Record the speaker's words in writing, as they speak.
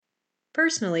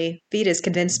Personally, Vita's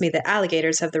convinced me that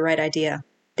alligators have the right idea.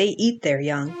 They eat their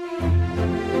young.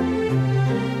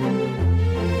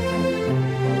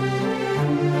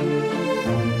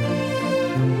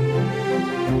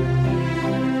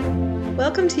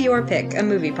 Welcome to Your Pick, a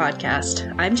movie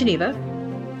podcast. I'm Geneva.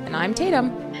 And I'm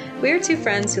Tatum. We're two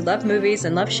friends who love movies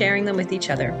and love sharing them with each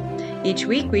other. Each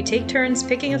week, we take turns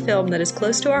picking a film that is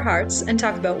close to our hearts and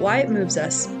talk about why it moves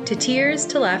us, to tears,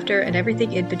 to laughter, and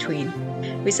everything in between.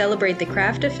 We celebrate the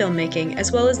craft of filmmaking,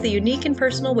 as well as the unique and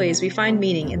personal ways we find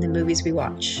meaning in the movies we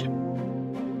watch.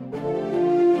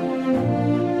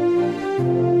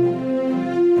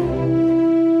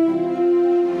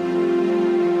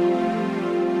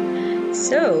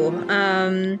 So,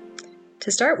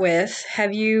 to start with,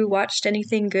 have you watched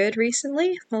anything good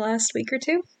recently, the last week or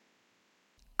two?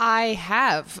 I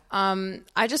have.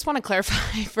 I just want to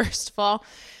clarify, first of all,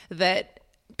 that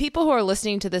people who are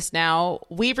listening to this now,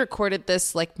 we recorded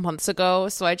this like months ago.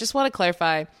 So I just want to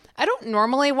clarify, I don't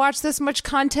normally watch this much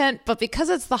content, but because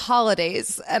it's the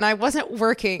holidays and I wasn't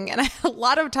working and I had a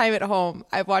lot of time at home,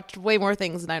 I've watched way more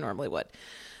things than I normally would.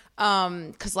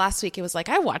 Because last week it was like,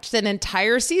 I watched an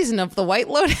entire season of The White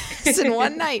Lotus in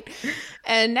one night.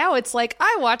 And now it's like,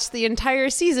 I watched the entire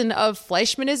season of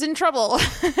Fleischman is in Trouble.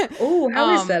 Oh,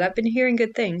 how is that? I've been hearing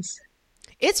good things.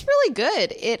 It's really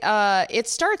good. It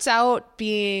starts out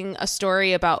being a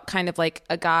story about kind of like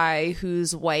a guy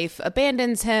whose wife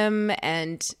abandons him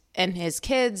and his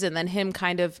kids, and then him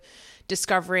kind of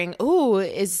discovering,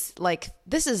 this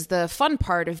is the fun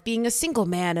part of being a single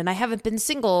man, and I haven't been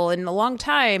single in a long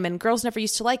time, and girls never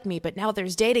used to like me, but now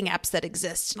there's dating apps that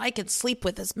exist, and I can sleep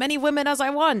with as many women as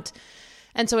I want.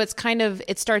 And so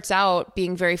it starts out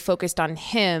being very focused on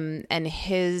him and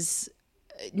his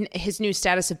new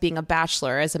status of being a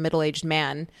bachelor as a middle-aged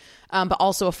man, but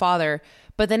also a father.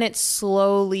 But then it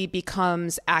slowly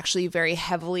becomes actually very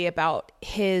heavily about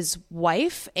his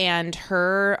wife and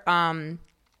her,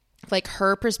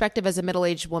 her perspective as a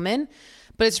middle-aged woman.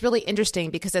 But it's really interesting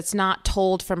because it's not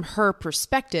told from her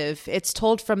perspective. It's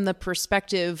told from the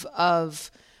perspective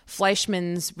of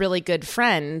Fleischman's really good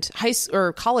friend,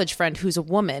 college friend, who's a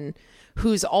woman,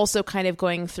 who's also kind of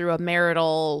going through a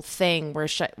marital thing where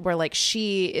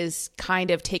she is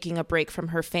kind of taking a break from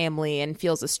her family and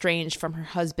feels estranged from her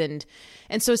husband.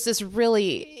 And so it's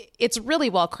really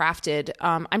well crafted.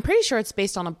 I'm pretty sure it's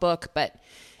based on a book, but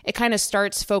it kind of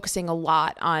starts focusing a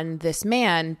lot on this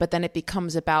man, but then it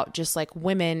becomes about just like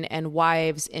women and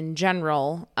wives in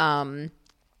general, and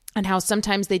how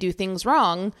sometimes they do things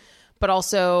wrong, but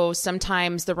also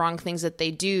sometimes the wrong things that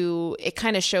they do, it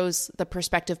kind of shows the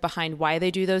perspective behind why they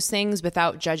do those things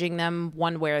without judging them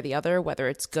one way or the other, whether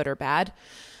it's good or bad.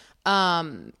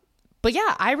 But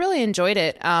yeah, I really enjoyed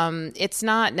it. It's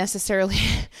not necessarily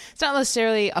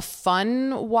a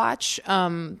fun watch.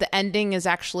 The ending is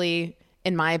actually,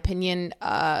 in my opinion,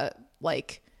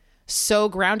 so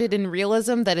grounded in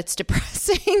realism that it's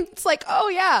depressing. It's like, oh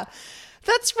yeah,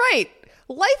 that's right.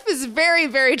 Life is very,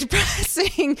 very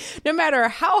depressing. No matter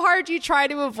how hard you try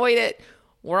to avoid it,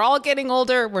 we're all getting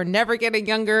older, we're never getting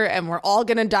younger, and we're all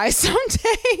going to die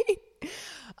someday.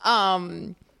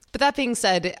 But that being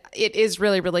said, it is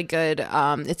really, really good.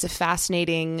 It's a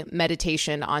fascinating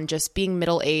meditation on just being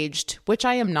middle-aged, which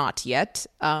I am not yet.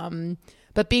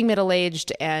 But being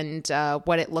middle-aged and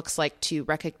what it looks like to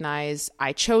recognize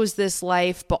I chose this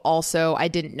life, but also I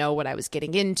didn't know what I was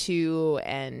getting into,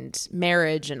 and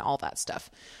marriage and all that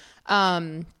stuff.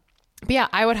 But yeah,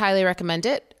 I would highly recommend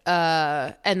it.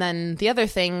 And then the other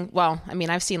thing, well, I mean,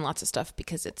 I've seen lots of stuff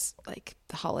because it's like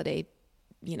the holiday,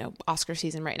 Oscar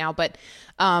season right now. But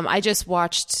I just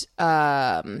watched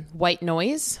White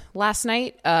Noise last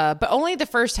night, but only the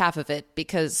first half of it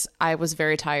because I was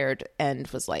very tired and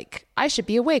was like, I should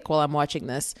be awake while I'm watching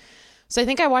this. So I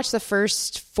think I watched the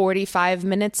first 45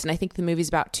 minutes, and I think the movie's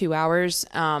about 2 hours.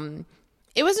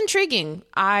 It was intriguing.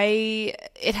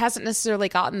 It hasn't necessarily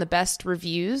gotten the best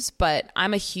reviews, but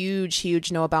I'm a huge,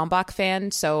 huge Noah Baumbach fan,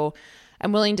 so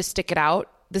I'm willing to stick it out.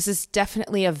 This is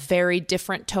definitely a very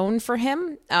different tone for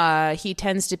him. He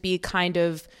tends to be kind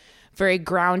of very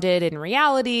grounded in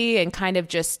reality and kind of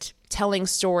just telling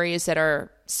stories that are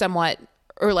somewhat,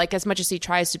 or like as much as he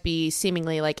tries to be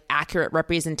seemingly like accurate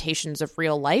representations of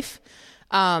real life.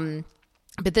 But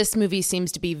this movie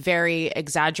seems to be very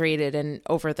exaggerated and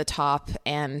over the top.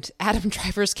 And Adam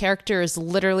Driver's character is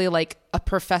literally like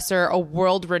a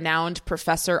world-renowned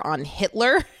professor on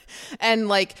Hitler. And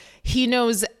like he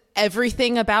knows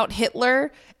everything about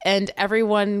Hitler, and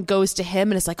everyone goes to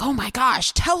him and is like, oh my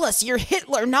gosh, tell us your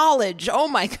Hitler knowledge. Oh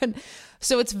my god.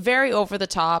 So it's very over the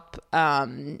top.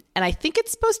 And I think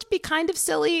it's supposed to be kind of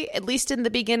silly, at least in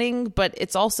the beginning, but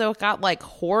it's also got like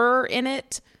horror in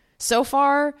it so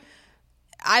far.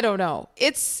 I don't know.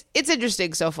 It's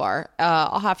interesting so far.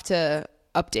 I'll have to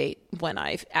update when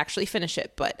I actually finish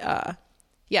it. But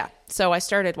yeah, so I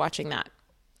started watching that,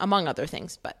 among other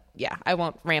things. But yeah, I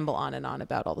won't ramble on and on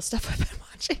about all the stuff I've been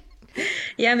watching.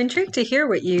 Yeah, I'm intrigued to hear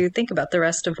what you think about the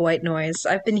rest of White Noise.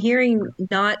 I've been hearing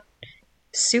not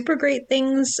super great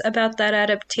things about that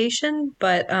adaptation,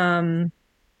 but I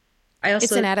also...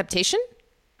 It's an adaptation?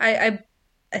 I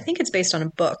think it's based on a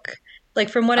book. Like,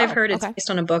 from what I've heard, it's based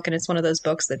on a book, and it's one of those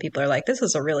books that people are like, this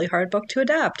is a really hard book to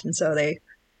adapt. And so they,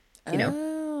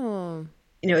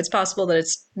 it's possible that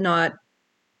it's not,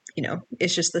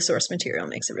 it's just the source material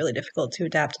makes it really difficult to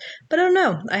adapt. But I don't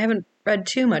know. I haven't read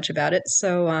too much about it.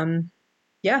 So,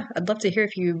 yeah, I'd love to hear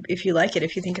if you like it,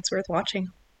 if you think it's worth watching.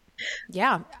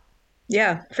 Yeah.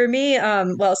 Yeah. For me,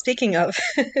 well, speaking of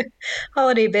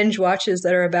holiday binge watches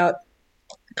that are about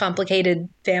complicated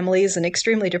families and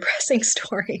extremely depressing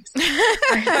stories,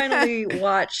 I finally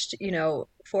watched, 4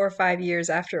 or 5 years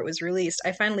after it was released,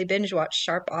 I finally binge watched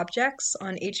Sharp Objects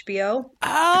on HBO.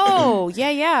 Oh,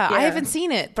 yeah. I haven't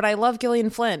seen it, but I love Gillian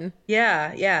Flynn.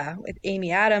 Yeah. With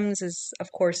Amy Adams is,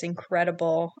 of course,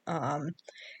 incredible.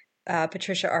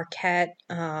 Patricia Arquette,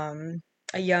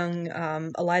 a young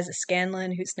Eliza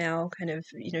Scanlon, who's now kind of,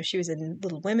 she was in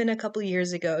Little Women a couple of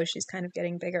years ago. She's kind of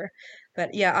getting bigger.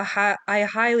 But yeah, I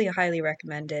highly, highly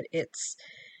recommend it. It's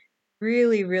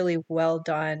really, really well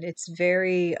done. It's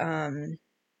very,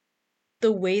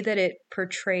 the way that it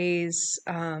portrays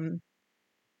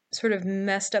sort of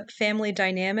messed up family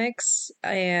dynamics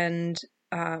and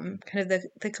kind of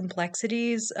the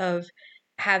complexities of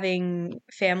having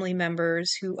family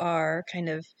members who are kind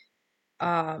of,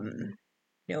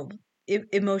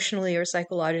 emotionally or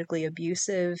psychologically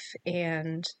abusive,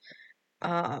 and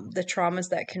the traumas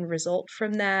that can result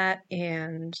from that,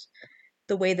 and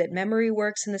the way that memory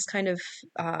works in this kind of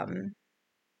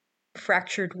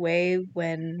fractured way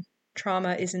when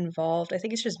trauma is involved. I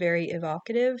think it's just very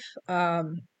evocative.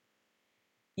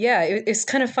 Yeah, it's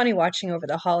kind of funny watching over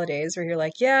the holidays where you're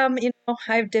like, yeah,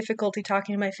 I have difficulty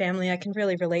talking to my family. I can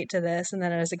really relate to this. And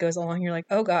then as it goes along, you're like,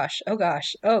 oh gosh. At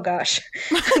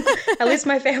least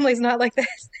my family's not like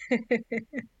this.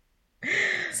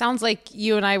 Sounds like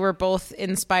you and I were both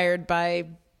inspired by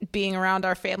being around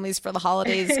our families for the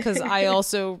holidays, because I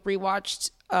also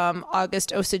rewatched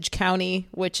August Osage County,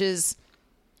 which is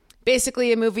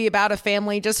basically a movie about a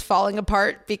family just falling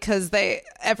apart because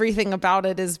everything about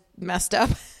it is messed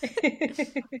up.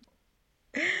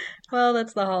 Well,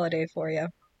 that's the holiday for you.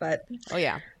 But oh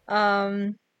yeah.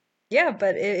 Yeah,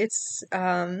 but it's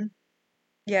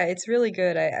it's really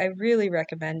good. I really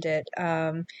recommend it.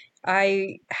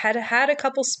 I had a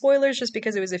couple spoilers just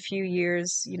because it was a few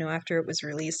years, after it was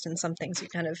released, and some things you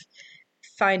kind of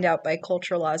find out by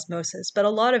cultural osmosis, but a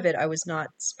lot of it I was not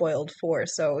spoiled for.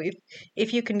 So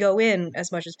if you can go in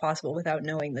as much as possible without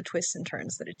knowing the twists and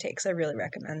turns that it takes, I really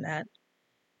recommend that.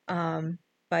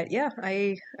 But yeah,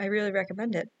 I really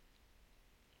recommend it.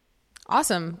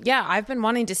 Awesome. Yeah, I've been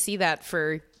wanting to see that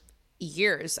for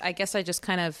years. I guess I just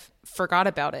kind of forgot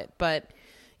about it, but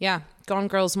yeah, Gone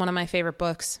Girl is one of my favorite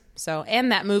books. So,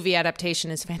 and that movie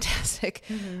adaptation is fantastic.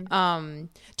 Mm-hmm.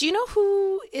 Do you know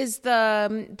who is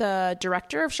the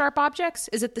director of Sharp Objects?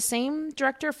 Is it the same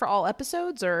director for all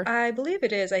episodes, or? I believe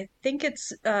it is. I think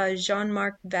it's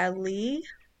Jean-Marc Vallée.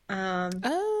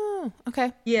 Oh,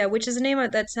 okay. Yeah, which is a name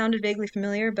that sounded vaguely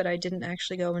familiar, but I didn't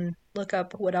actually go and look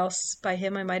up what else by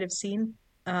him I might have seen.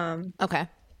 Okay.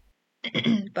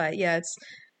 But yeah,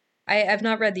 I've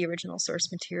not read the original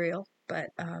source material, but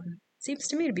seems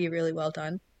to me to be really well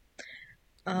done.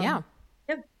 Yeah.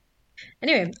 Yep.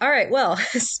 Anyway, all right. Well,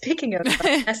 speaking of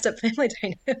messed up family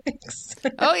dynamics.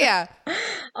 Oh yeah.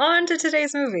 On to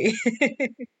today's movie.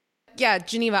 Yeah,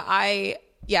 Geneva,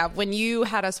 when you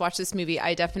had us watch this movie,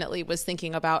 I definitely was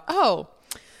thinking about,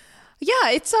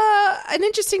 it's an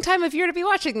interesting time of year to be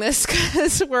watching this,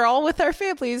 because we're all with our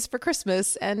families for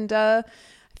Christmas, and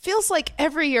feels like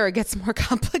every year it gets more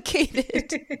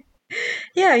complicated.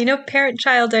 Yeah,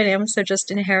 parent-child dynamics are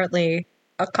just inherently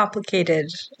a complicated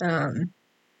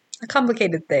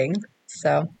thing.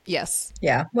 So yes,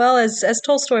 yeah. Well, as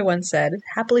Tolstoy once said,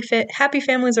 happy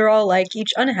families are all alike.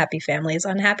 Each unhappy family is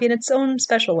unhappy in its own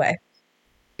special way.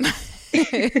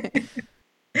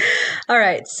 All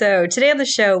right. So today on the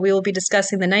show, we will be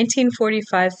discussing the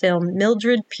 1945 film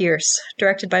Mildred Pierce,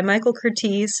 directed by Michael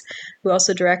Curtiz, who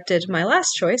also directed my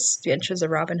last choice, The Adventures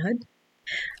of Robin Hood.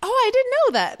 Oh, I didn't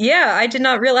know that. Yeah, I did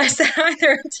not realize that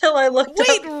either until I looked up.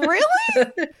 Wait,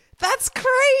 really? That's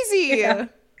crazy.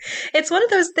 It's one of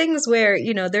those things where,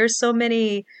 there's so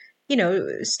many,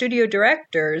 studio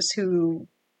directors who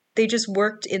they just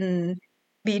worked in,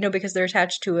 because they're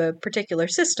attached to a particular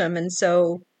system. And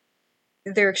so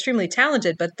they're extremely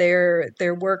talented, but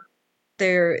they work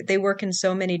in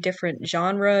so many different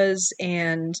genres,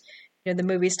 and the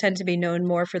movies tend to be known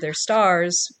more for their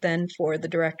stars than for the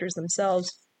directors themselves.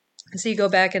 So you go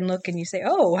back and look and you say,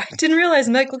 oh, I didn't realize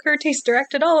Michael Curtiz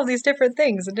directed all of these different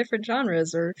things in different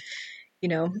genres, or, you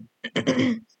know,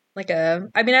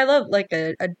 I love like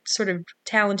a sort of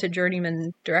talented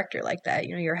journeyman director like that,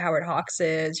 your Howard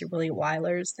Hawkses, your William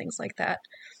Wylers, things like that.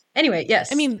 Anyway,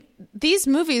 yes. I mean, these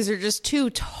movies are just two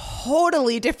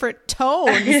totally different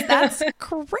tones. That's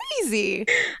crazy.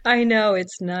 I know,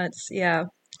 it's nuts. Yeah.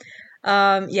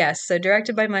 Yes, so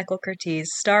directed by Michael Curtiz,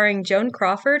 starring Joan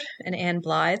Crawford and Anne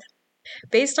Blythe,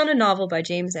 based on a novel by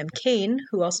James M. Cain,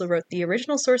 who also wrote the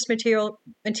original source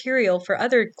material for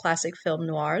other classic film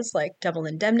noirs like Double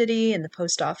Indemnity and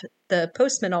The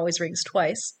Postman Always Rings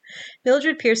Twice.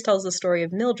 Mildred Pierce tells the story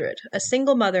of Mildred, a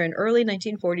single mother in early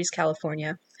 1940s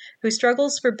California, who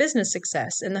struggles for business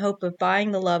success in the hope of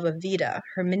buying the love of Vida,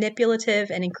 her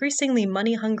manipulative and increasingly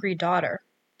money-hungry daughter.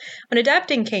 When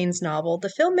adapting Cain's novel,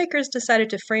 the filmmakers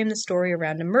decided to frame the story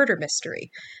around a murder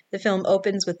mystery. The film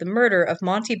opens with the murder of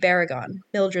Monty Barragon,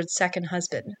 Mildred's second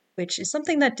husband, which is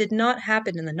something that did not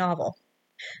happen in the novel.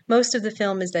 Most of the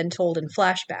film is then told in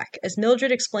flashback, as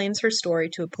Mildred explains her story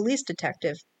to a police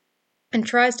detective and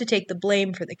tries to take the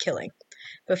blame for the killing,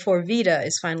 before Vida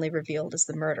is finally revealed as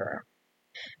the murderer.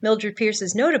 Mildred Pierce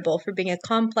is notable for being a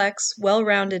complex,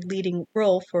 well-rounded leading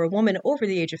role for a woman over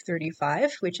the age of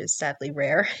 35, which is sadly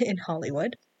rare in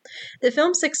Hollywood. The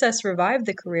film's success revived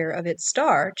the career of its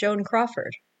star, Joan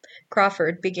Crawford.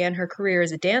 Crawford began her career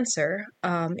as a dancer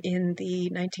in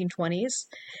the 1920s,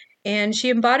 and she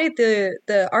embodied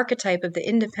the archetype of the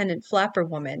independent flapper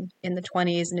woman in the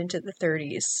 20s and into the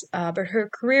 30s, but her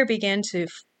career began to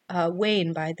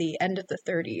wane by the end of the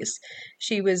 30s.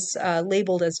 She was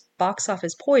labeled as box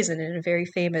office poison in a very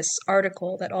famous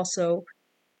article that also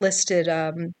listed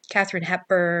Katharine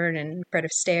Hepburn and Fred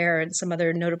Astaire and some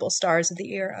other notable stars of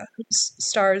the era,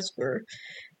 whose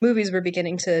movies were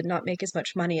beginning to not make as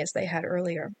much money as they had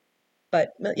earlier.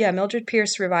 But yeah, Mildred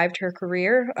Pierce revived her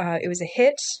career. It was a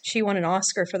hit. She won an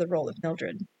Oscar for the role of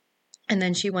Mildred. And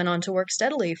then she went on to work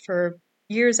steadily for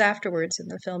years afterwards in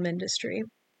the film industry.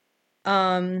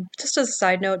 Just as a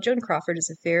side note, Joan Crawford is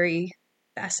a very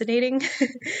fascinating,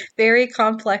 very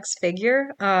complex figure.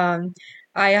 I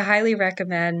highly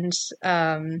recommend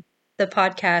the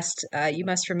podcast. You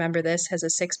Must Remember This has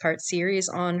a 6-part series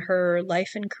on her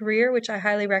life and career, which I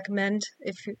highly recommend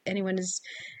if anyone is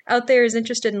out there is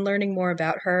interested in learning more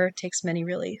about her. It takes many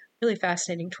really, really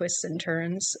fascinating twists and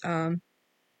turns.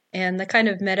 And the kind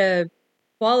of meta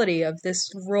quality of this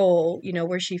role,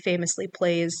 where she famously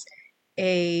plays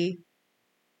a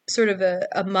sort of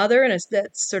a mother and that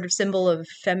sort of symbol of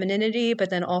femininity, but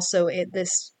then also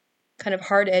this kind of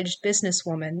hard-edged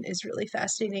businesswoman is really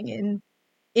fascinating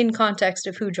in context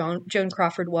of who Joan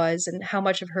Crawford was and how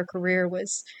much of her career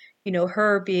was,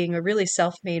 her being a really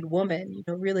self-made woman,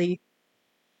 really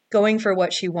going for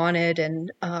what she wanted and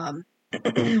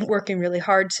working really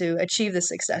hard to achieve the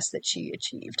success that she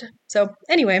achieved. So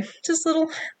anyway, just a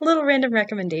little random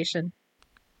recommendation.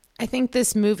 I think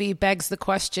this movie begs the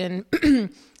question,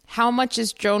 how much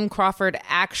is Joan Crawford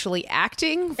actually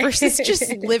acting versus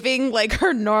just living like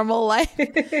her normal life?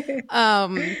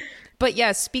 But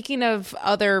yeah, speaking of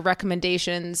other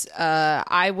recommendations,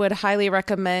 I would highly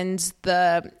recommend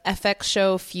the FX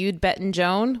show Feud, Bet and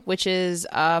Joan, which is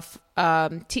a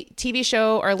TV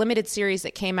show or a limited series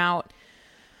that came out.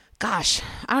 Gosh,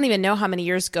 I don't even know how many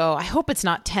years ago. I hope it's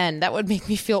not 10. That would make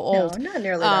me feel old. No, not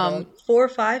nearly that old. 4 or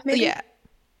 5 maybe? Yeah.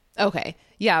 Okay.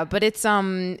 Yeah, but it's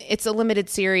a limited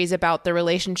series about the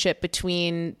relationship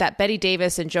between that Bette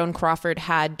Davis and Joan Crawford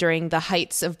had during the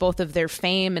heights of both of their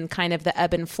fame and kind of the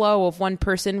ebb and flow of one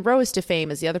person rose to fame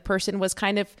as the other person was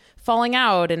kind of falling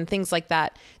out and things like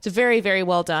that. It's very, very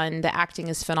well done. The acting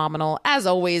is phenomenal, as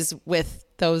always with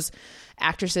those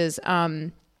actresses.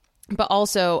 But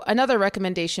also another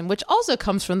recommendation, which also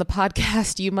comes from the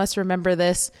podcast, You Must Remember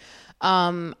This.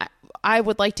 I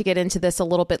would like to get into this a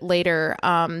little bit later,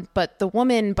 but the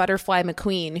woman Butterfly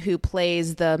McQueen, who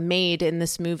plays the maid in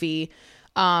this movie,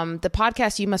 the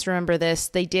podcast You Must Remember This,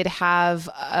 they did have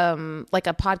like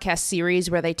a podcast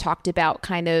series where they talked about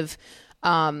kind of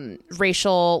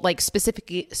racial, like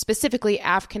specifically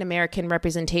African-American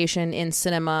representation in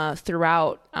cinema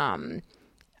throughout,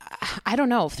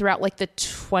 throughout like the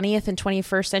 20th and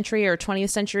 21st century or 20th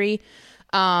century.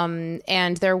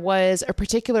 And there was a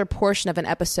particular portion of an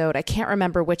episode, I can't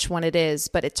remember which one it is,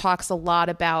 but it talks a lot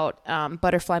about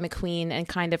Butterfly McQueen and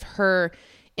kind of her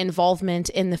involvement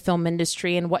in the film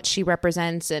industry and what she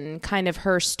represents and kind of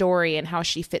her story and how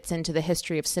she fits into the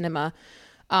history of cinema.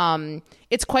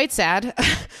 It's quite sad,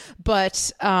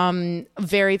 but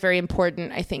very, very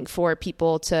important, I think, for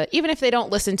people to, even if they don't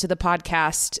listen to the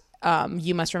podcast,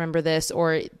 You Must Remember This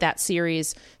or that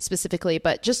series specifically,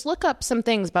 but just look up some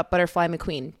things about Butterfly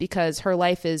McQueen because her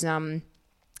life is,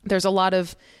 there's a lot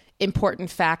of important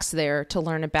facts there to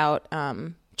learn about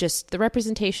just the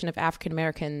representation of African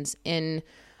Americans in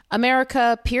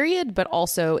America, period, but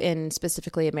also in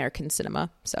specifically American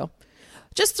cinema. So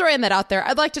just throwing that out there.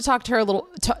 I'd like to talk to her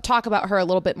talk about her a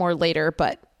little bit more later,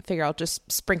 but I figure I'll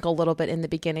just sprinkle a little bit in the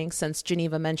beginning since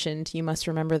Geneva mentioned You Must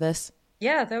Remember This.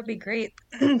 Yeah, that would be great.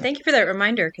 Thank you for that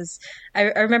reminder, because I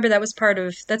remember that's part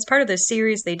of the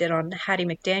series they did on Hattie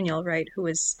McDaniel, right? Who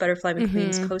was Butterfly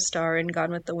McQueen's co-star in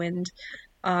Gone with the Wind.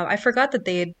 I forgot that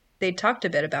they'd talked a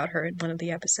bit about her in one of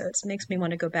the episodes. It makes me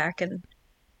want to go back and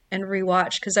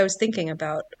rewatch because I was thinking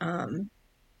about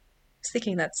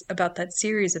that's about that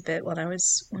series a bit when I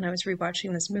was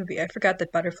rewatching this movie. I forgot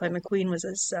that Butterfly McQueen was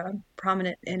as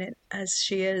prominent in it as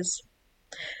she is.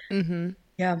 Mm-hmm.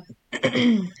 Yeah.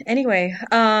 Anyway,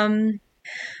 all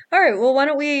right. Well, why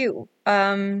don't we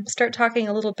start talking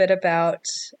a little bit about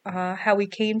how we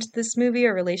came to this movie,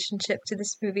 our relationship to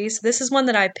this movie. So this is one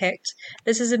that I picked.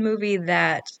 This is a movie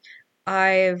that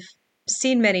I've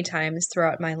seen many times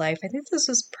throughout my life. I think this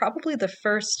was probably the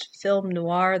first film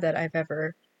noir that I'd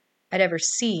ever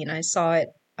seen. I saw it,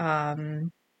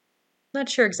 not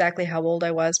sure exactly how old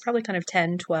I was, probably kind of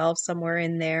 10, 12, somewhere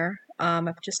in there.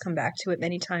 I've just come back to it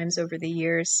many times over the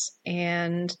years.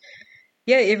 And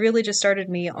yeah, it really just started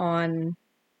me on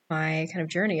my kind of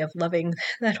journey of loving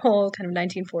that whole kind of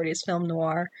 1940s film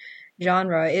noir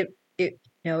genre. It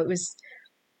was,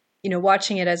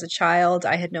 watching it as a child,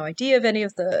 I had no idea of any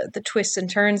of the twists and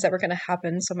turns that were going to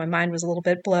happen. So my mind was a little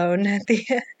bit blown at the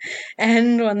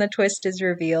end when the twist is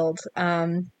revealed.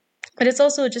 But it's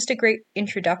also just a great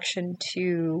introduction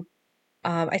to,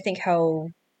 I think, how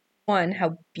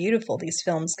beautiful these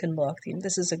films can look.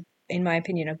 This is, in my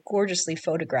opinion, a gorgeously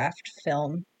photographed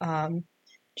film.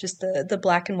 Just the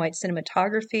black and white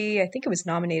cinematography. I think it was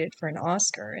nominated for an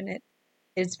Oscar, and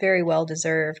it's very well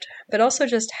deserved. But also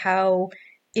just how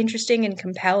interesting and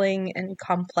compelling and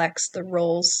complex the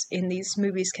roles in these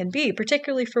movies can be,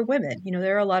 particularly for women.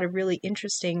 There are a lot of really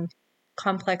interesting,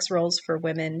 complex roles for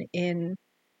women in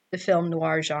the film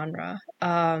noir genre.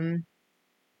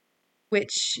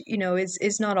 Which,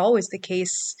 is not always the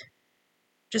case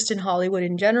just in Hollywood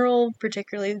in general,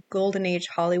 particularly Golden Age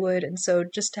Hollywood. And so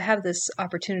just to have this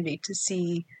opportunity to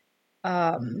see,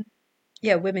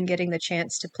 women getting the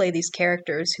chance to play these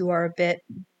characters who are a bit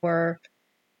more,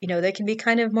 they can be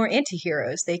kind of more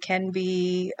anti-heroes. They can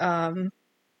be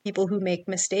people who make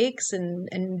mistakes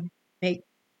and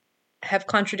have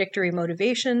contradictory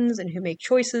motivations and who make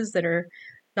choices that are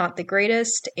not the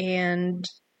greatest. And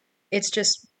it's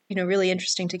just, really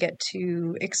interesting to get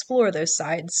to explore those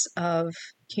sides of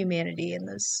humanity and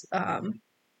those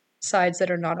sides that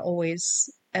are not always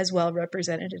as well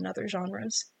represented in other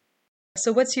genres.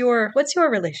 So what's your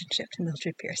relationship to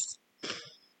Mildred Pierce?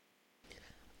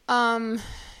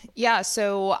 Yeah,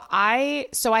 so I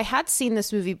had seen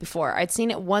this movie before. I'd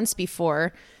seen it once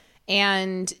before,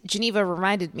 and Geneva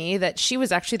reminded me that she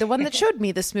was actually the one that showed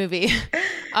me this movie.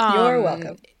 You're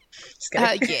welcome.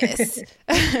 Yes.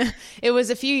 It was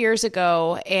a few years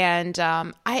ago, and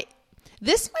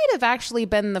this might have actually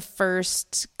been the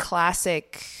first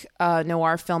classic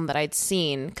noir film that I'd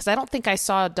seen, because I don't think I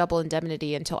saw Double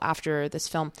Indemnity until after this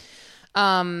film.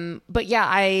 But yeah,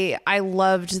 I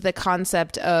loved the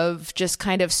concept of just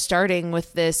kind of starting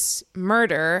with this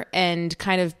murder and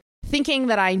kind of thinking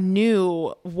that I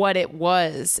knew what it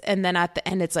was, and then at the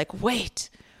end it's like, wait,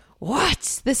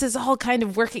 what? This is all kind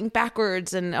of working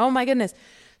backwards, and oh my goodness.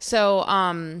 So,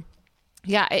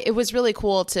 yeah, it was really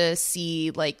cool to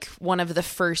see like one of the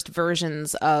first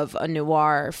versions of a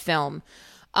noir film.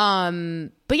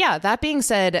 But yeah, that being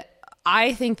said,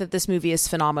 I think that this movie is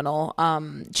phenomenal.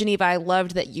 Geneva, I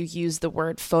loved that you used the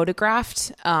word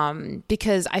photographed,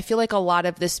 because I feel like a lot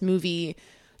of this movie,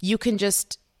 you can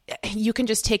just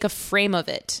take a frame of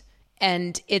it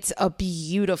and it's a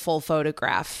beautiful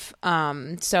photograph.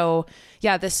 So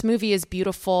yeah, this movie is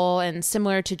beautiful, and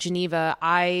similar to Geneva,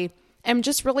 I am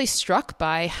just really struck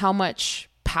by how much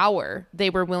power they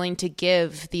were willing to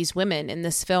give these women in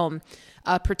this film,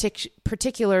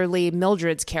 particularly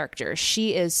Mildred's character.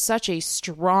 She is such a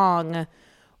strong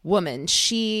woman.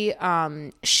 She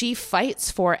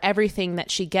fights for everything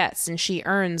that she gets, and she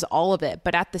earns all of it.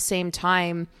 But at the same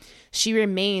time, she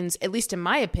remains, at least in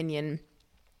my opinion,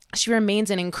 she remains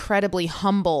an incredibly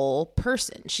humble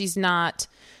person. She's not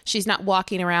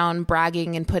walking around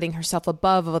bragging and putting herself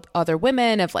above other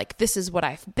women of like, this is what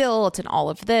I've built and all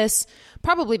of this,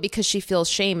 probably because she feels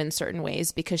shame in certain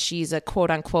ways because she's a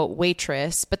quote unquote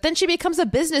waitress. But then she becomes a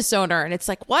business owner and it's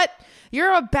like, what?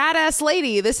 You're a badass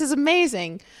lady. This is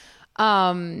amazing.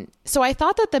 So I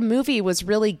thought that the movie was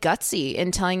really gutsy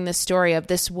in telling the story of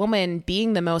this woman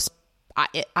being the most,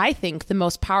 I think, the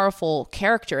most powerful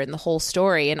character in the whole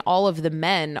story. And all of the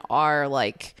men are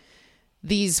like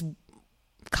these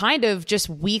kind of just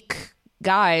weak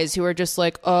guys who are just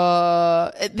like,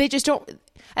 they just don't,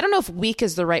 I don't know if weak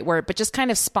is the right word, but just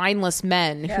kind of spineless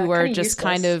men who are just useless.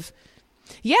 Kind of,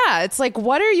 yeah, it's like,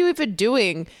 what are you even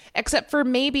doing? Except for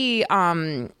maybe,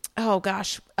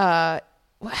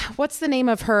 what's the name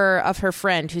of her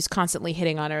friend who's constantly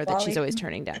hitting on her that Wally. She's always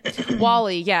turning down?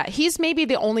 Wally. Yeah. He's maybe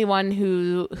the only one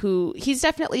who he's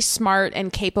definitely smart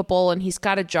and capable, and he's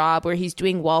got a job where he's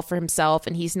doing well for himself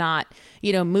and he's not,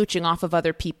 mooching off of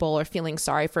other people or feeling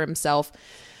sorry for himself.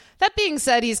 That being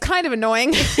said, he's kind of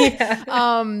annoying.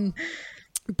 Yeah.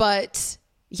 But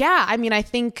yeah, I mean, I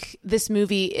think this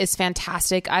movie is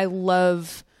fantastic. I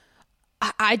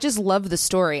just love the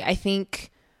story. I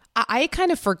think I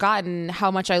kind of forgotten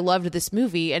how much I loved this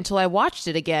movie until I watched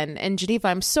it again. And Geneva,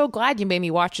 I'm so glad you made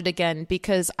me watch it again,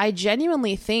 because I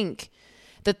genuinely think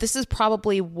that this is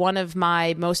probably one of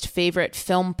my most favorite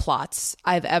film plots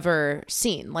I've ever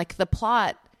seen. Like, the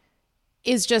plot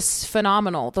is just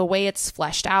phenomenal. The way it's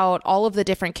fleshed out, all of the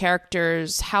different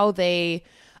characters, how they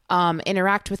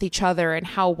interact with each other, and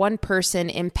how one person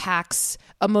impacts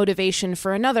a motivation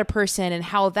for another person, and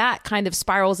how that kind of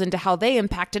spirals into how they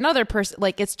impact another person.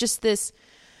 Like, it's just this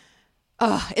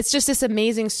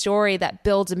amazing story that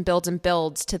builds and builds and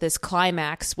builds to this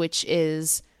climax, which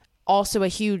is also a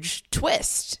huge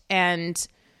twist. And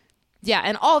yeah,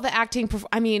 and all the acting,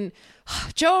 I mean,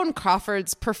 Joan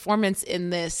Crawford's performance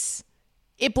in this,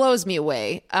 it blows me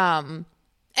away.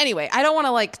 Anyway, I don't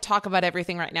want to talk about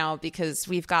everything right now because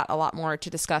we've got a lot more to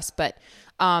discuss, but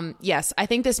yes, I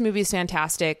think this movie is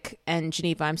fantastic. And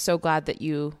Geneva, I'm so glad that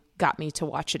you got me to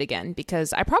watch it again,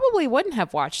 because I probably wouldn't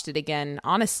have watched it again,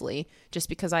 honestly, just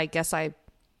because I guess I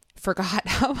forgot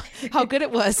how good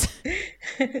it was.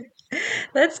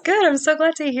 That's good. I'm so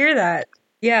glad to hear that.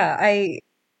 Yeah, I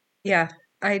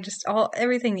just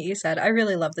everything that you said. I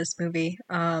really love this movie.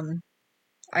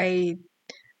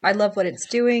 I love what it's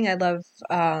doing. I love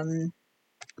how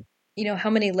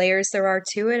many layers there are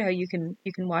to it, how you can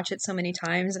watch it so many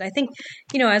times. And I think,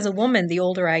 as a woman, the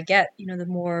older I get, the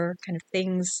more kind of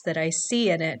things that I see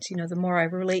in it, the more I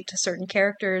relate to certain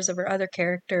characters over other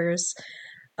characters.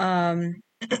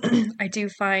 I do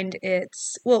find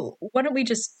well, why don't we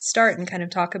just start and kind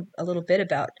of talk a little bit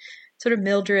about sort of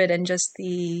Mildred and just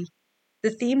the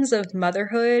themes of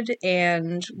motherhood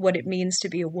and what it means to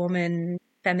be a woman,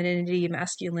 femininity,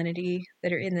 masculinity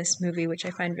that are in this movie, which I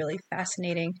find really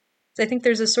fascinating. So I think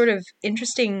there's a sort of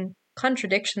interesting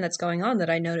contradiction that's going on that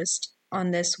I noticed on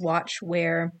this watch,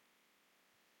 where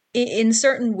in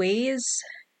certain ways,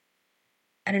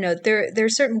 I don't know, there are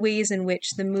certain ways in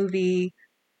which the movie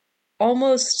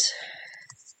almost,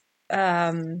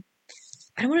 I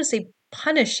don't want to say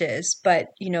punishes, but,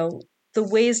 the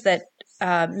ways that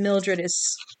Mildred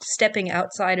is stepping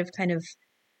outside of kind of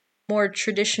more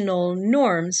traditional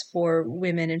norms for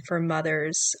women and for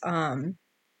mothers.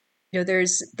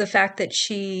 There's the fact that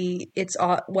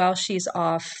while she's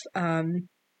off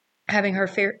having her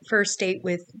first date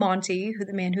with Monty,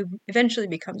 the man who eventually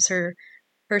becomes her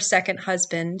second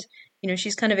husband,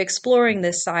 she's kind of exploring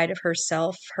this side of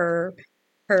herself, her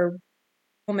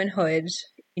womanhood,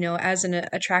 as an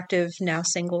attractive, now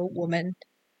single woman.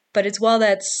 But it's while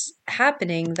that's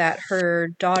happening that her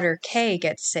daughter Kay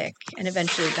gets sick and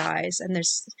eventually dies. And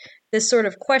there's this sort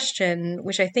of question,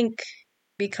 which I think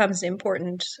becomes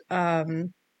important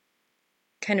kind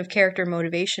of character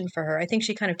motivation for her. I think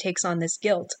she kind of takes on this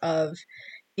guilt of,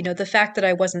 the fact that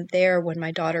I wasn't there when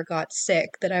my daughter got sick,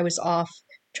 that I was off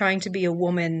trying to be a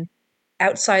woman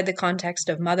outside the context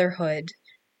of motherhood.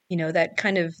 That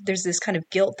kind of, there's this kind of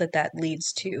guilt that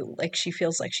leads to, like, she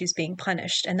feels like she's being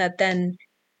punished, and that then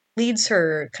leads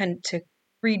her kind of to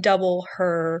redouble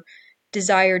her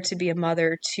desire to be a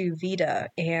mother to Vida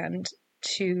and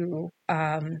to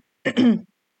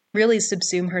really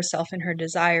subsume herself in her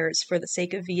desires for the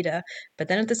sake of Vida. But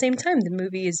then at the same time, the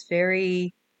movie is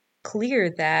very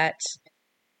clear that,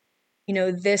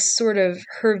 this sort of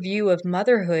her view of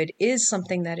motherhood is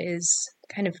something that is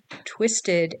kind of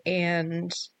twisted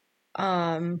and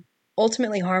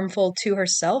ultimately harmful to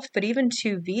herself, but even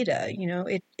to Vida.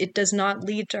 It does not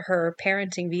lead to her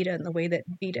parenting Vida in the way that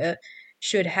Vida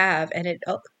should have, and it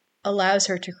allows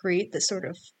her to create this sort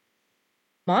of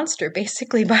monster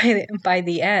basically by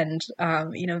the end.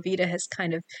 Vida has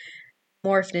kind of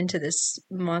morphed into this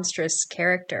monstrous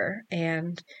character,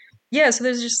 and yeah, so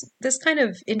there's just this kind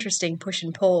of interesting push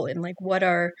and pull in like what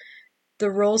are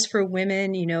the roles for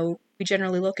women. We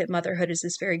generally look at motherhood as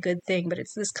this very good thing, but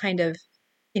it's this kind of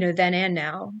then and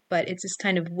now, but it's this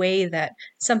kind of way that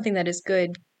something that is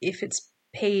good, if it's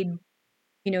paid,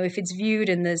 if it's viewed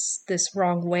in this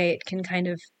wrong way, it can kind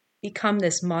of become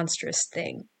this monstrous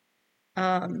thing.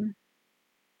 Yeah,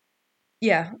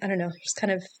 I don't know, just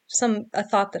kind of a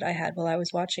thought that I had while I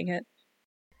was watching it.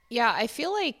 Yeah, I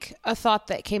feel like a thought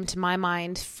that came to my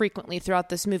mind frequently throughout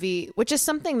this movie, which is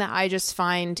something that I just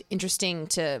find interesting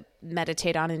to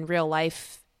meditate on in real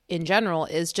life in general,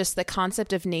 is just the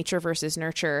concept of nature versus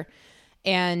nurture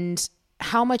and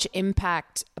how much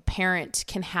impact a parent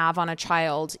can have on a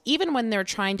child, even when they're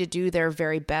trying to do their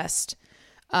very best.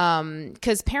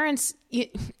 Because parents,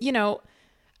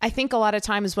 I think a lot of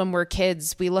times when we're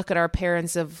kids, we look at our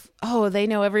parents of, oh, they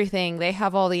know everything. They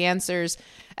have all the answers.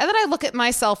 And then I look at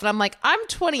myself and I'm like, I'm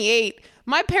 28.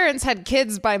 My parents had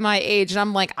kids by my age. And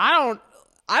I'm like, I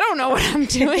don't know what I'm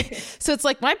doing. So it's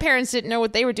like my parents didn't know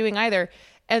what they were doing either.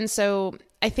 And so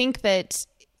I think that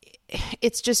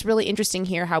it's just really interesting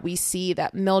here how we see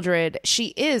that Mildred,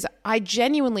 I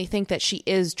genuinely think that she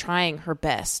is trying her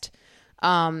best.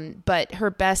 But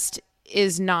her best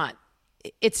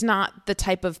it's not the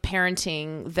type of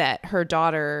parenting that her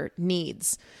daughter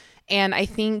needs. And I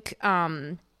think,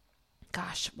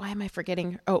 gosh, why am I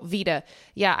forgetting? Oh, Vida.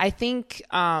 Yeah, I think,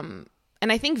 and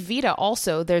I think Vida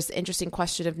also, there's the interesting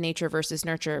question of nature versus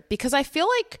nurture, because I feel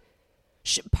like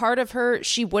part of her,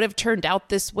 she would have turned out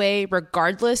this way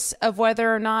regardless of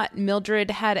whether or not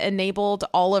Mildred had enabled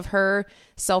all of her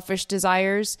selfish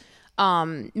desires.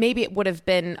 Maybe it would have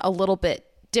been a little bit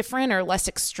different or less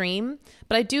extreme,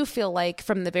 but I do feel like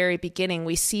from the very beginning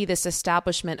we see this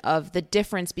establishment of the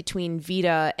difference between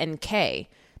Vida and Kay,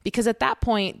 because at that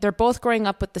point they're both growing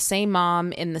up with the same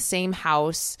mom in the same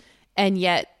house, and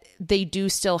yet they do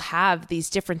still have these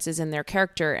differences in their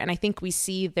character. And I think we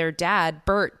see their dad,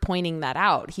 Bert, pointing that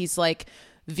out. He's like,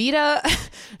 Vida,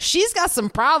 she's got some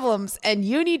problems, and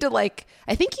you need to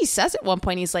I think he says at one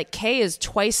point, he's like, Kay is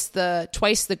twice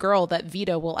the girl that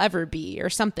Vida will ever be, or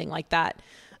something like that.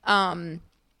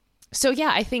 So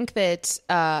yeah, I think that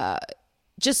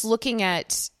just looking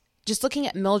at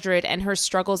Mildred and her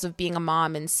struggles of being a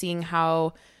mom and seeing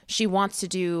how she wants to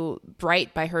do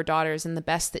right by her daughters and the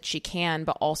best that she can,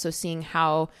 but also seeing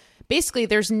how basically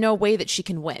there's no way that she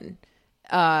can win.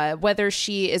 Whether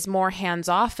she is more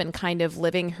hands-off and kind of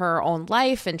living her own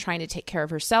life and trying to take care of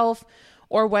herself,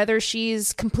 or whether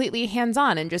she's completely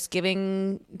hands-on and just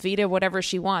giving Vida whatever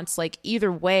she wants. Like, either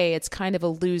way, it's kind of a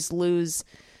lose-lose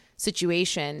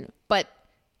situation. But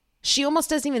she almost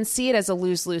doesn't even see it as a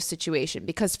lose-lose situation,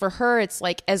 because for her, it's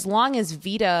like, as long as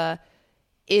Vida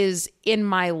is in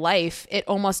my life, it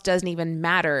almost doesn't even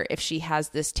matter if she has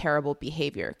this terrible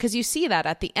behavior. Because you see that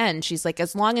at the end. She's like,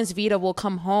 as long as Vida will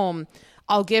come home,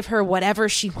 I'll give her whatever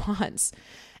she wants.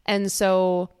 And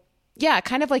so, yeah,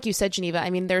 kind of like you said, Geneva, I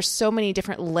mean, there's so many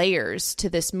different layers to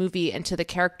this movie and to the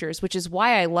characters, which is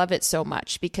why I love it so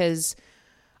much, because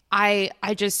I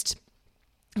just,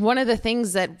 one of the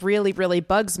things that really, really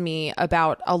bugs me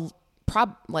about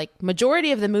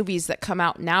majority of the movies that come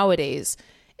out nowadays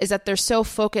is that they're so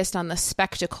focused on the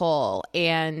spectacle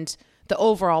and the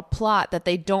overall plot that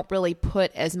they don't really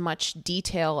put as much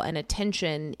detail and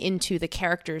attention into the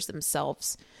characters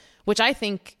themselves, which I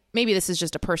think, maybe this is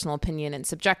just a personal opinion and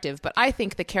subjective, but I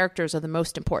think the characters are the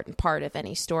most important part of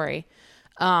any story.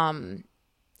 And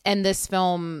this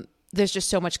film, there's just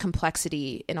so much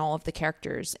complexity in all of the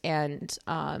characters, and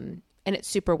it's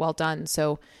super well done.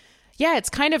 So yeah, it's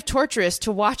kind of torturous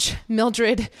to watch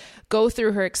Mildred go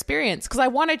through her experience, because I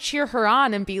want to cheer her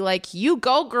on and be like, you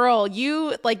go, girl,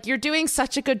 you're doing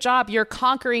such a good job. You're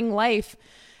conquering life,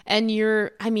 and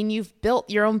you've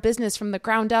built your own business from the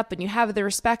ground up, and you have the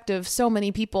respect of so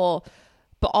many people,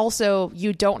 but also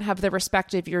you don't have the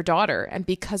respect of your daughter. And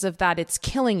because of that, it's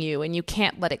killing you and you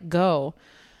can't let it go.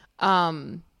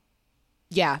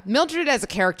 Yeah, Mildred as a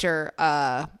character,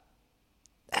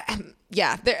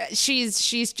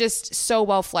 she's just so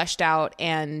well fleshed out,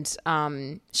 and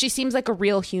she seems like a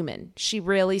real human. She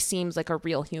really seems like a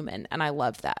real human, and I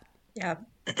love that. Yeah.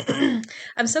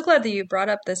 I'm so glad that you brought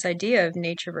up this idea of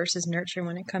nature versus nurture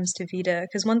when it comes to Vida,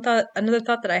 because another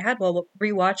thought that I had while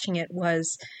rewatching it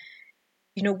was,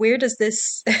 where does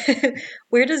this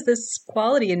where does this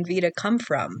quality in Vita come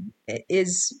from?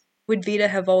 Would Vita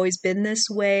have always been this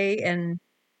way? And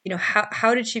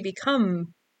how did she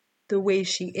become the way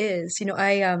she is?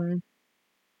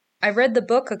 I read the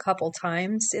book a couple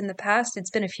times in the past. It's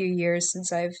been a few years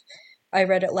since I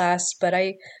read it last, but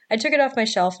I took it off my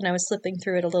shelf and I was slipping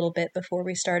through it a little bit before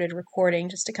we started recording,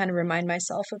 just to kind of remind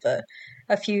myself of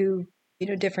a few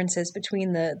differences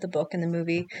between the book and the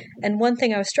movie. And one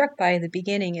thing I was struck by in the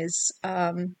beginning is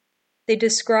they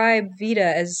describe Vita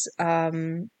as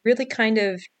really kind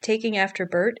of taking after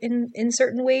Bert in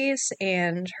certain ways,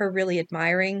 and her really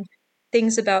admiring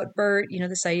things about Bert.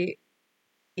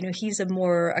 He's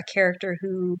a character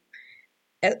who,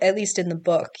 at least in the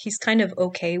book, he's kind of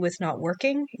okay with not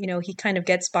working. He kind of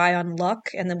gets by on luck,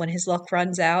 and then when his luck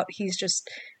runs out, he's just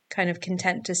kind of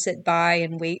content to sit by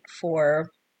and wait for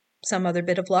some other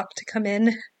bit of luck to come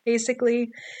in, basically.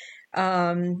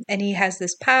 And he has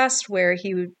this past where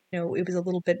it was a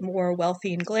little bit more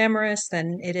wealthy and glamorous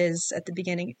than it is at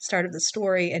the start of the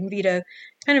story. And Vita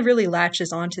kind of really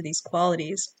latches onto these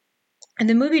qualities. And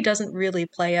the movie doesn't really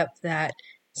play up that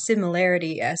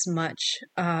similarity as much,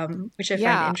 which I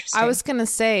find interesting. I was going to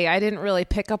say, I didn't really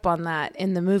pick up on that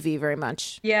in the movie very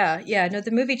much. Yeah. No, the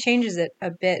movie changes it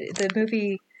a bit. The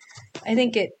movie, I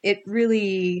think it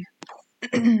really,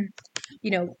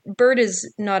 Bert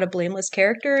is not a blameless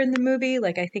character in the movie.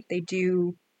 Like, I think they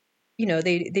do,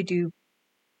 they do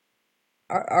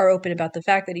are open about the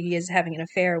fact that he is having an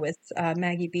affair with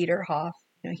Maggie Biederhoff.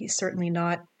 He's certainly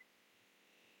not.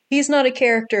 He's not a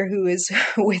character who is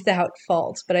without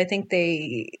fault, but I think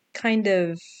they kind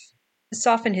of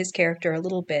soften his character a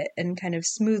little bit and kind of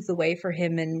smooth the way for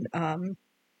him and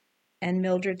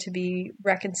Mildred to be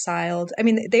reconciled. I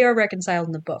mean, they are reconciled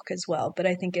in the book as well, but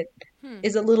I think it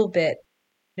is a little bit,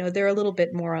 they're a little bit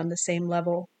more on the same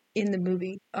level in the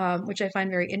movie, which I find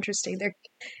very interesting.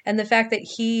 And the fact that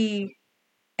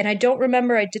and I don't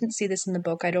remember, I didn't see this in the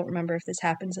book. I don't remember if this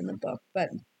happens in the book, but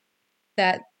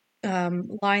that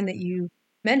line that you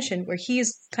mentioned, where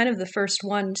he's kind of the first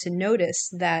one to notice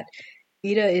that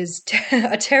Vita is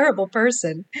a terrible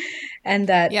person, and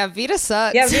that Vita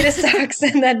sucks. Vita sucks,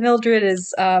 and that Mildred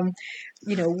is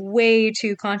way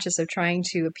too conscious of trying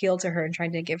to appeal to her and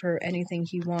trying to give her anything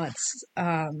he wants.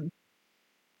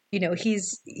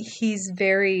 He's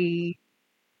very.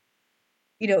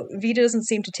 Vita doesn't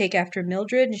seem to take after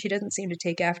Mildred, and she doesn't seem to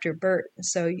take after Bert.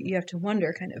 So you have to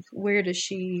wonder, kind of, where does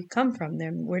she come from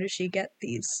then? Where does she get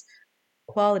these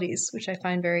qualities, which I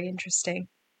find very interesting.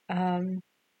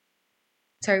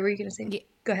 Sorry, what were you going to say?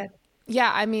 Go ahead.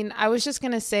 Yeah, I mean, I was just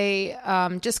going to say,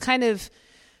 just kind of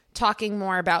talking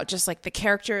more about just like the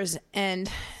characters and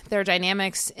their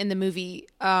dynamics in the movie.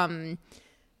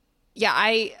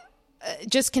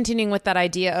 Just continuing with that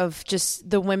idea of just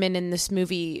the women in this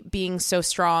movie being so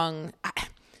strong.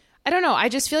 I don't know. I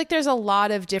just feel like there's a lot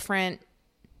of different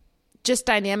just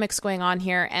dynamics going on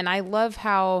here. And I love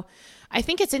I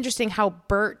think it's interesting how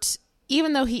Bert,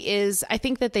 even though I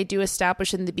think that they do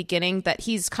establish in the beginning that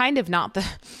he's kind of not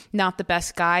the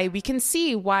best guy. We can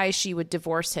see why she would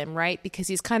divorce him, right? Because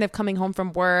he's kind of coming home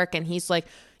from work and he's like,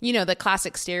 the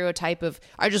classic stereotype of,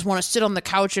 I just want to sit on the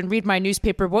couch and read my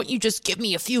newspaper. Won't you just give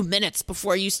me a few minutes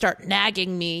before you start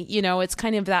nagging me? It's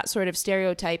kind of that sort of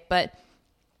stereotype. But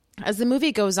as the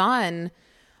movie goes on,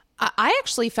 I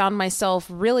actually found myself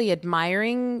really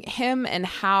admiring him and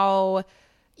how,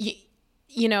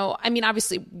 I mean,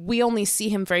 obviously we only see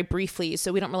him very briefly,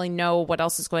 so we don't really know what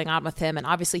else is going on with him. And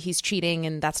obviously he's cheating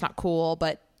and that's not cool.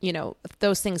 But,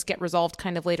 those things get resolved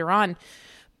kind of later on.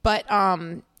 But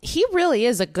he really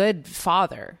is a good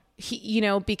father,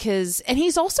 and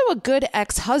he's also a good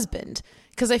ex-husband,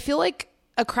 because I feel like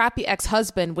a crappy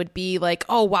ex-husband would be like,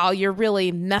 oh, wow, you're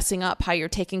really messing up how you're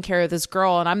taking care of this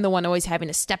girl. And I'm the one always having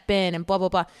to step in and blah, blah,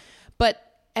 blah. But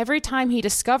every time he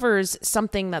discovers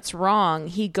something that's wrong,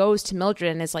 he goes to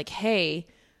Mildred and is like, hey,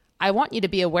 I want you to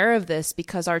be aware of this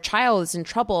because our child is in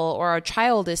trouble or our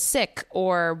child is sick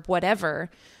or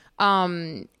whatever.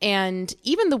 And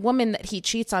even the woman that he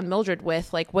cheats on Mildred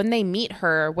with, like when they meet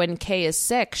her, when Kay is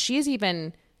sick, she's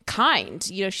even kind,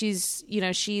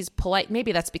 she's polite.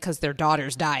 Maybe that's because their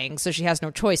daughter's dying, so she has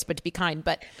no choice but to be kind.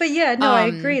 But yeah, no, I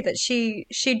agree that she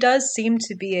does seem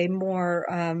to be a more,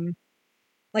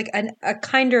 a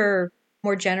kinder,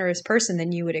 more generous person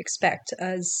than you would expect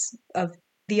as of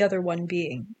the other one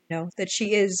being, that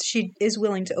she is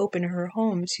willing to open her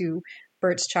home to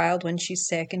Bert's child when she's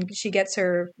sick, and she gets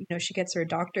her a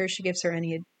doctor, she gives her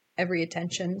every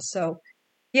attention. So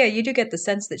yeah, you do get the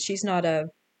sense that she's not a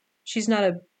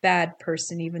bad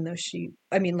person, even though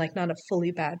not a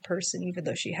fully bad person, even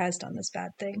though she has done this bad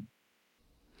thing.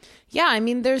 Yeah, I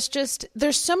mean, there's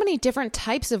so many different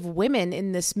types of women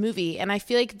in this movie, and I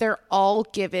feel like they're all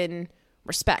given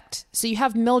respect. So you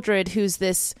have Mildred,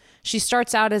 she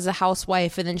starts out as a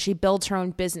housewife and then she builds her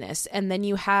own business. And then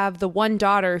you have the one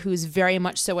daughter who's very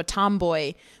much so a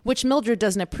tomboy, which Mildred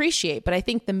doesn't appreciate. But I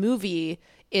think the movie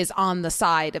is on the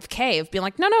side of Kay, of being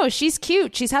like, no, she's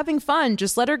cute. She's having fun.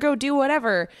 Just let her go do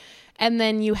whatever. And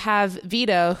then you have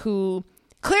Vita, who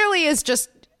clearly is just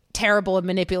terrible and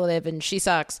manipulative and she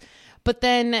sucks. But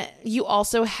then you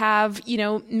also have,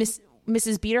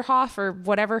 Mrs. Biederhoff or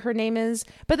whatever her name is.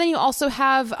 But then you also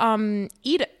have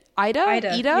Ida.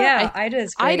 Yeah, Ida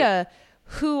is great. Ida,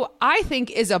 who I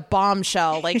think is a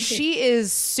bombshell. Like, she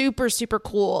is super, super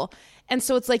cool. And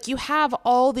so it's like you have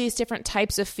all these different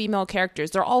types of female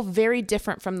characters. They're all very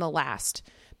different from the last.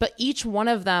 But each one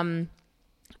of them,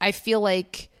 I feel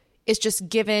like, is just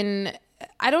given,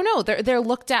 I don't know, they're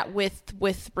looked at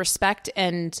with respect.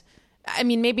 And I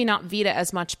mean, maybe not Vita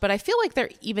as much, but I feel like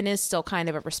there even is still kind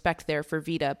of a respect there for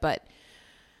Vita. But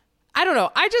I don't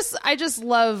know. I just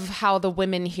love how the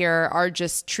women here are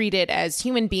just treated as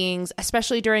human beings,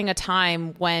 especially during a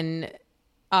time when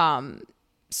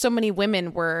so many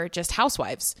women were just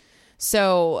housewives.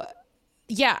 So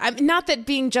yeah, I'm not that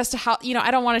being just I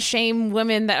don't want to shame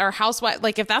women that are housewives.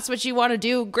 Like, if that's what you want to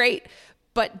do, great.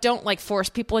 But don't like force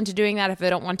people into doing that if they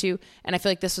don't want to. And I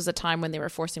feel like this was a time when they were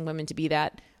forcing women to be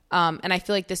that. And I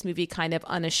feel like this movie kind of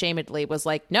unashamedly was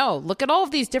like, no, look at all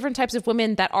of these different types of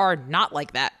women that are not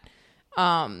like that.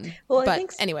 Well, I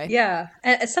think anyway, yeah,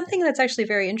 something that's actually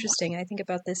very interesting, I think,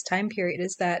 about this time period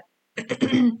is that,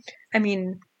 I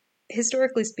mean,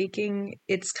 historically speaking,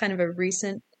 it's kind of a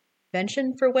recent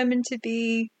invention for women to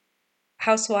be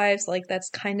housewives. Like, that's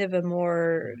kind of a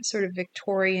more sort of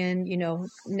Victorian,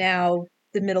 now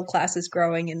the middle class is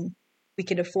growing and we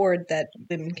can afford that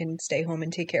women can stay home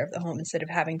and take care of the home instead of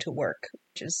having to work,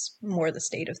 which is more the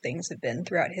state of things have been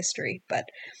throughout history. But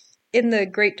in the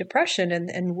Great Depression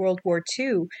and World War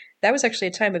II, that was actually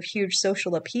a time of huge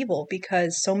social upheaval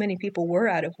because so many people were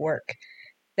out of work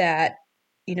that,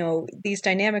 these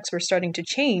dynamics were starting to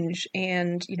change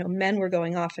and, men were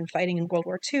going off and fighting in World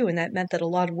War II. And that meant that a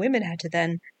lot of women had to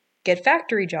then get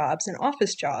factory jobs and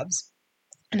office jobs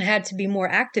and had to be more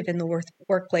active in the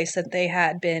workplace than they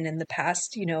had been in the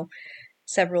past,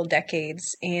 several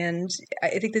decades. And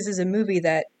I think this is a movie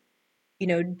that,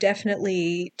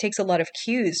 definitely takes a lot of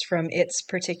cues from its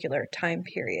particular time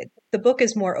period. The book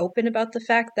is more open about the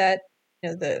fact that,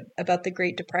 about the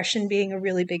Great Depression being a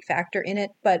really big factor in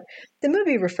it, but the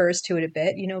movie refers to it a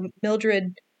bit.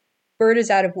 Mildred Bird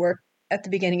is out of work at the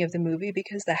beginning of the movie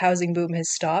because the housing boom has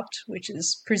stopped, which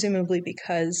is presumably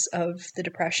because of the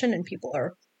Depression and people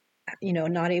are,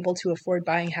 not able to afford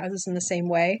buying houses in the same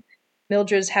way.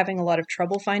 Mildred's having a lot of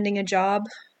trouble finding a job.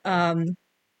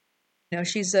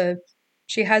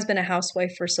 She has been a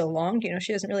housewife for so long,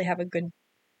 she doesn't really have a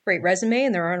great resume,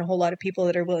 and there aren't a whole lot of people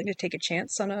that are willing to take a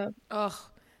chance on a...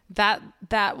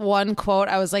 That one quote,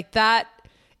 I was like, that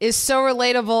is so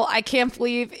relatable. I can't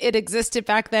believe it existed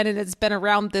back then and it's been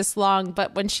around this long.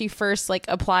 But when she first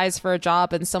applies for a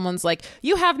job and someone's like,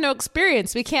 you have no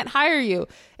experience, we can't hire you.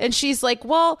 And she's like,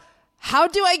 well, how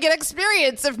do I get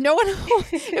experience if no one will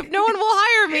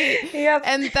hire me? Yep.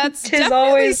 And that's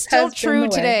definitely still true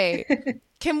today.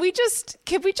 Can we just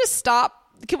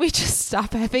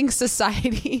stop having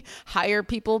society hire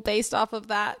people based off of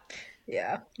that?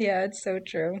 Yeah, it's so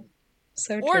true.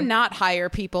 Or not hire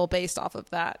people based off of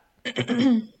that.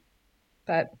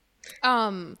 But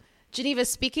Geneva,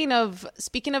 speaking of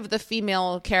the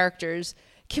female characters,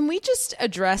 can we just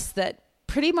address that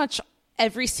pretty much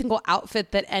every single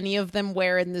outfit that any of them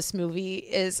wear in this movie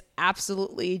is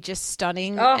absolutely just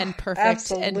stunning and perfect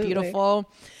and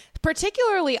beautiful.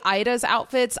 Particularly Ida's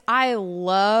outfits. I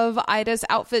love Ida's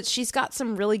outfits. She's got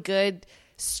some really good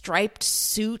striped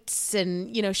suits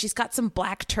and, she's got some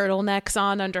black turtlenecks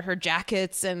on under her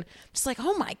jackets and just like,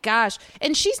 oh my gosh.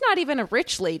 And she's not even a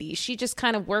rich lady. She just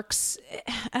kind of works.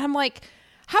 And I'm like,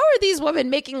 how are these women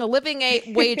making a living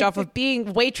wage off of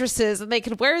being waitresses and they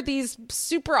can wear these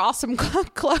super awesome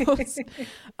clothes?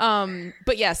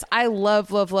 But yes, I love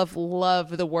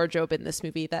the wardrobe in this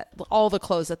movie, that all the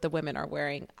clothes that the women are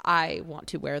wearing. I want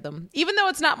to wear them, even though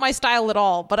it's not my style at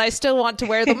all, but I still want to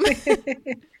wear them.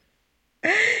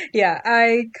 Yeah,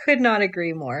 I could not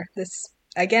agree more. This,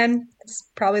 again, is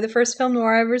probably the first film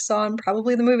noir I ever saw and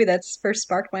probably the movie that's first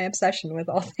sparked my obsession with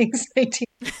all things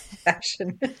 19th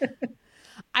fashion.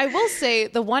 I will say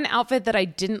the one outfit that I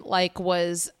didn't like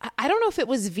was, I don't know if it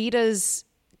was Vita's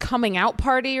coming out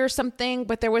party or something,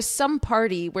 but there was some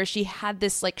party where she had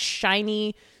this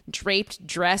shiny draped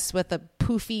dress with a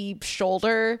poofy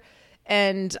shoulder.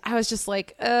 And I was just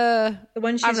like, The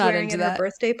one I'm she's not wearing into at her that.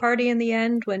 birthday party in the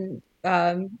end when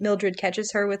Mildred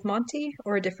catches her with Monty,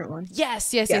 or a different one?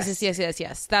 Yes, yes, yes, yes, Yes. yes, yes,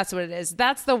 yes. That's what it is.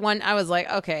 That's the one I was like,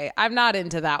 okay, I'm not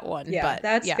into that one, Yeah, but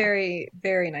that's yeah. very,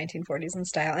 very 1940s in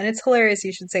style. And it's hilarious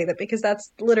you should say that because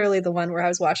that's literally the one where I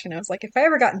was watching. I was like, if I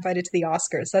ever got invited to the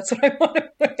Oscars, that's what I want to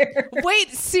wear. Wait,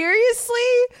 seriously?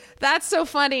 That's so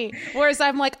funny. Whereas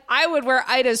I'm like, I would wear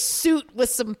Ida's suit with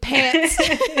some pants.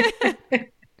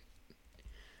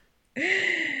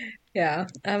 Yeah,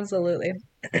 absolutely.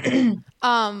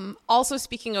 Also,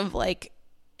 speaking of like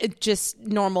just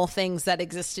normal things that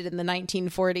existed in the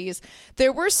 1940s,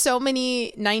 there were so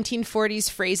many 1940s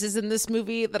phrases in this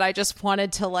movie that I just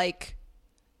wanted to like,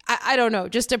 I don't know,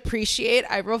 just appreciate.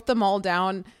 I wrote them all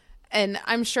down, and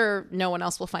I'm sure no one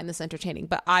else will find this entertaining,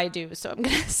 but I do, so I'm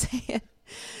going to say it.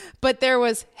 But there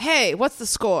was, hey, what's the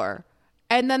score?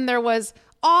 And then there was,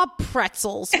 aw,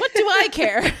 pretzels. What do I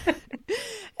care?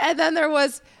 And then there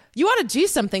was, you ought to do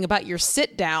something about your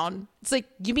sit down. It's like,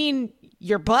 you mean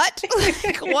your butt?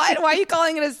 Like, why are you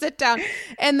calling it a sit down?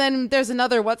 And then there's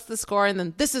another, what's the score? And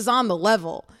then this is on the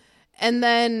level. And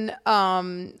then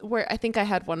where I think I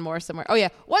had one more somewhere. Oh yeah,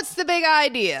 what's the big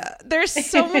idea? There's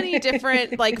so many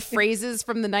different like phrases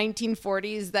from the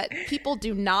 1940s that people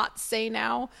do not say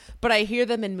now, but I hear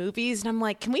them in movies and I'm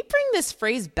like, can we bring this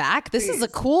phrase back? This is a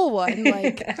cool one.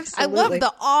 Like I love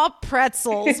the aw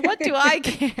pretzels. What do I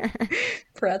care?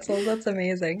 Pretzels, that's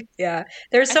amazing. Yeah.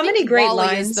 There's so many great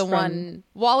lines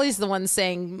Wally's the one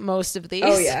saying most of these.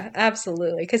 Oh yeah,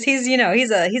 absolutely. Because he's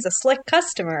a slick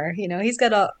customer. He's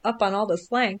got up on all the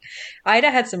slang.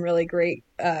 Ida had some really great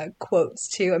quotes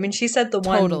too. I mean, she said the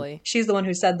one. Totally. She's the one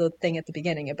who said the thing at the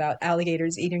beginning about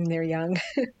alligators eating their young.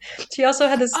 She also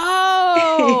had this.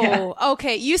 Oh, yeah.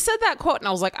 Okay. You said that quote, and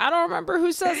I was like, I don't remember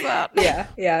who says that.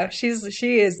 Yeah. She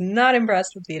is not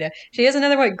impressed with Vita. She has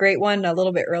another great one a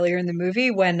little bit earlier in the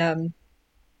movie when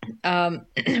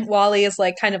Wally is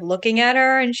like kind of looking at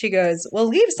her and she goes, well,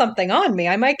 leave something on me,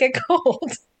 I might get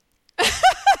cold.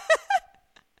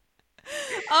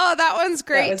 Oh, that one's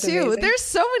great too. Amazing. There's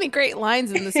so many great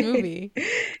lines in this movie.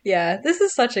 Yeah, this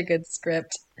is such a good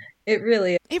script. It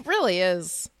really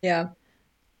is. Yeah.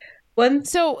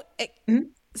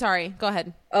 Sorry, go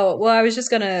ahead. Oh, well, I was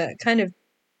just gonna kind of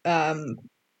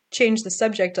change the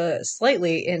subject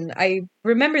slightly, and I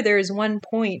remember there is one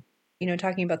point,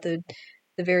 talking about the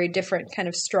very different kind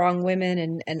of strong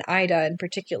women and Ida in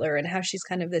particular, and how she's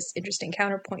kind of this interesting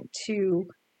counterpoint to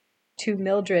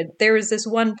Mildred. There was this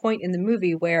one point in the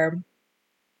movie where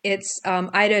it's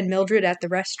Ida and Mildred at the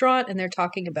restaurant, and they're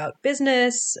talking about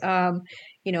business.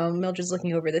 Mildred's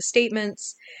looking over the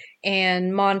statements,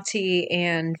 and Monty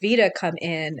and Vita come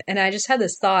in, and I just had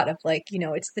this thought of like,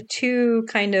 it's the two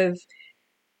kind of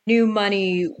new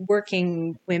money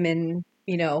working women,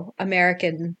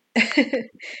 American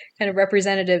kind of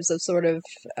representatives of sort of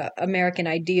American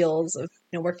ideals of,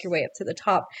 work your way up to the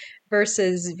top,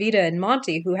 versus Vita and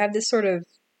Monty, who have this sort of,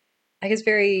 I guess,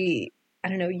 very, I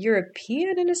don't know,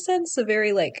 European in a sense, a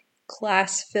very like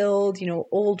class filled,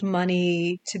 old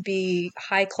money. To be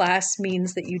high class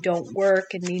means that you don't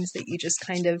work and means that you just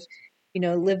kind of,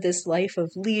 live this life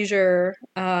of leisure.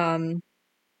 I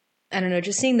don't know,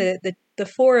 just seeing the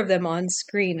four of them on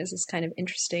screen is this kind of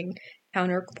interesting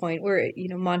counterpoint where,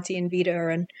 Monty and Vita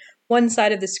are on one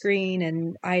side of the screen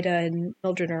and Ida and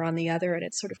Mildred are on the other, and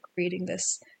it's sort of creating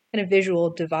this kind of visual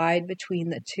divide between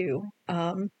the two.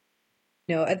 I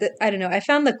don't know. I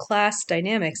found the class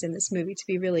dynamics in this movie to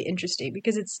be really interesting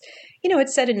because it's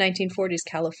set in 1940s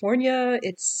California.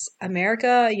 It's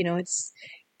America. It's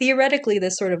theoretically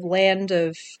this sort of land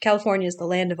of California is the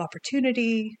land of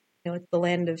opportunity. It's the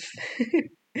land of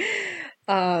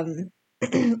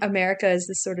America is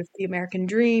this sort of the American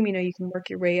dream. You can work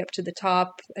your way up to the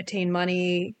top, attain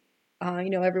money.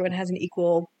 Everyone has an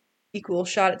equal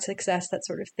shot at success, that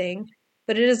sort of thing.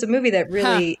 But it is a movie that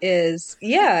really is,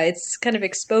 it's kind of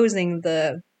exposing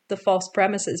the false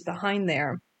premises behind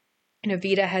there.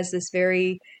 Vita has this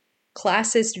very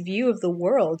classist view of the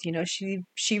world.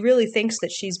 She really thinks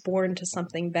that she's born to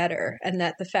something better, and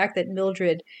that the fact that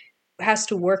Mildred has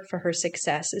to work for her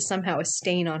success is somehow a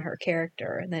stain on her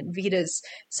character, and that Vita's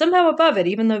somehow above it,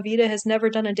 even though Vita has never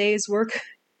done a day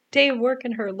of work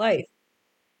in her life.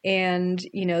 And,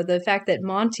 the fact that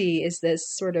Monty is this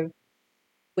sort of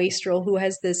wastrel who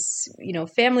has this,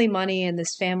 family money and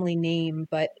this family name,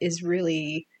 but is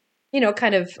really,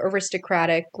 kind of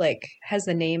aristocratic, like has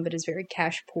the name, but is very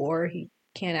cash poor. He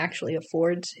can't actually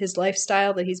afford his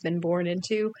lifestyle that he's been born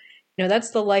into. That's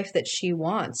the life that she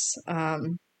wants.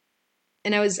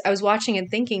 And I was watching and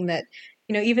thinking that,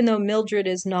 even though Mildred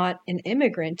is not an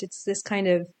immigrant, it's this kind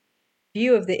of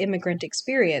view of the immigrant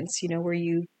experience, where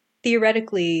you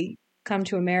theoretically come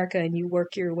to America and you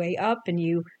work your way up and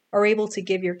you are able to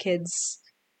give your kids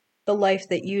the life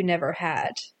that you never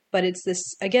had. But it's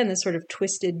this, again, this sort of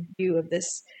twisted view of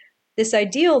this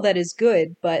ideal that is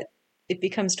good, but it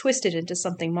becomes twisted into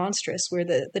something monstrous where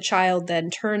the child then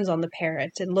turns on the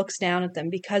parent and looks down at them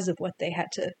because of what they had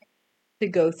to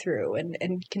go through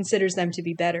and considers them to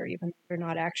be better, even though they're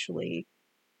not actually,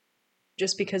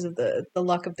 just because of the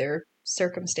luck of their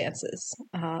circumstances.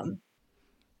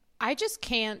 I just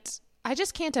can't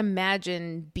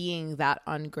imagine being that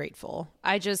ungrateful.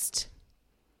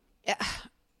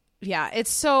 Yeah,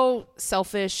 it's so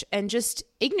selfish and just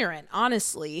ignorant,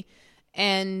 honestly.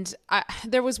 And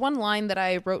there was one line that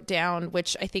I wrote down,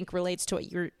 which I think relates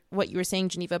to what you were saying,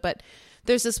 Geneva. But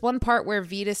there's this one part where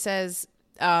Vita says,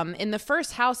 in the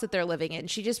first house that they're living in,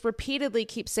 she just repeatedly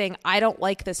keeps saying, "I don't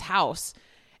like this house,"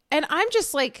 and I'm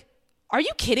just like, are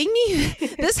you kidding me?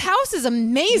 This house is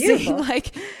amazing. Beautiful.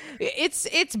 Like,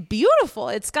 it's beautiful.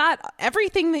 It's got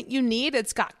everything that you need.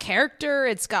 It's got character.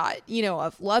 It's got,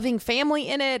 a loving family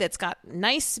in it. It's got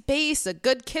nice space, a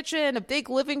good kitchen, a big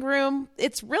living room.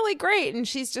 It's really great. And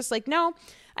she's just like, no,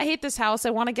 I hate this house. I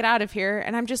want to get out of here.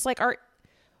 And I'm just like,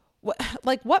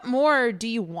 what more do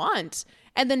you want?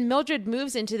 And then Mildred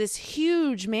moves into this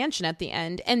huge mansion at the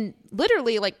end and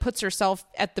literally puts herself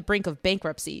at the brink of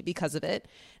bankruptcy because of it.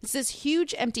 It's this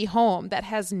huge empty home that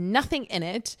has nothing in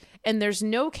it and there's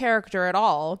no character at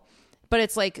all. But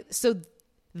it's like, so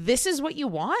this is what you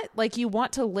want? Like, you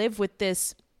want to live with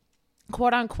this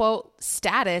quote unquote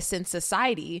status in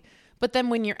society. But then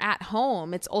when you're at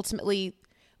home, it's ultimately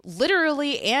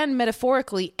literally and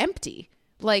metaphorically empty.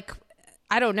 Like,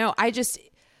 I don't know.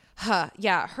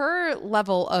 Yeah, her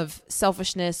level of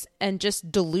selfishness and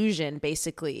just delusion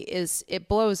basically it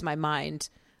blows my mind.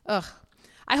 Ugh.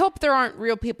 I hope there aren't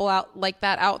real people out like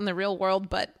that out in the real world,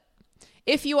 but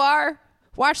if you are,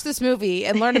 watch this movie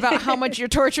and learn about how much you're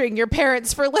torturing your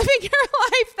parents for living your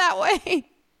life that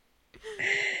way.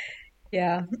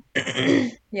 Yeah.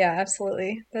 Yeah,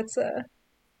 absolutely. That's a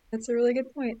really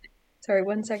good point. Sorry,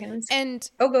 1 second.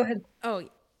 Go ahead. Oh,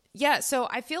 yeah. So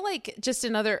I feel like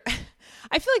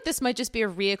I feel like this might just be a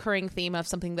reoccurring theme of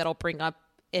something that'll bring up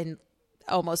in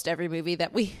almost every movie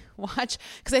that we watch.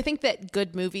 Because I think that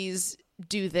good movies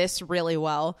do this really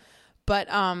well. But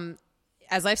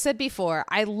as I've said before,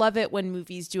 I love it when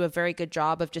movies do a very good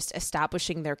job of just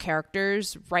establishing their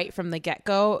characters right from the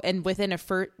get-go. And within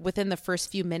the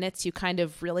first few minutes, you kind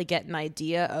of really get an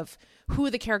idea of who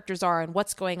the characters are and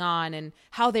what's going on and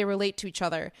how they relate to each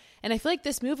other. And I feel like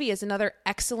this movie is another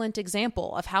excellent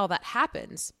example of how that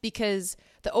happens, because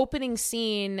the opening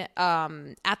scene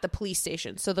at the police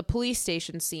station, so the police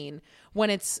station scene,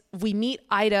 when we meet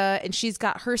Ida and she's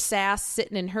got her sass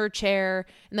sitting in her chair,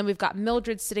 and then we've got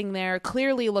Mildred sitting there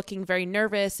clearly looking very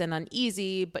nervous and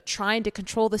uneasy, but trying to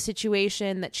control the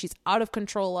situation that she's out of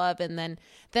control of, and then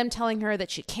them telling her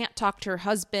that she can't talk to her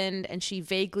husband, and she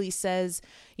vaguely says,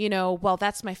 well,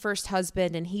 that's my first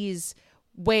husband and he's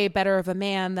way better of a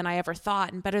man than I ever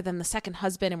thought and better than the second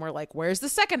husband. And we're like, where's the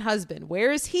second husband?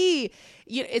 Where is he?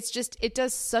 It's just, it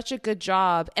does such a good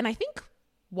job. And I think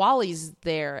Wally's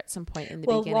there at some point in the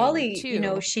beginning. Well, Wally,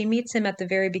 too. She meets him at the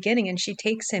very beginning and she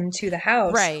takes him to the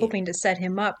house, right, hoping to set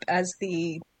him up as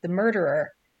the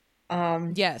murderer.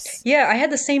 Yes. Yeah, I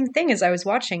had the same thing as I was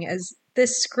watching, as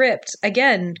this script,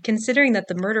 again, considering that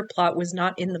the murder plot was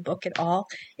not in the book at all,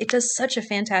 it does such a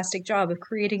fantastic job of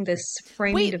creating this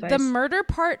framing device. The murder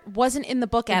part wasn't in the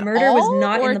book at all? The murder was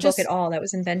not in the book at all. That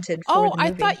was invented for the movie.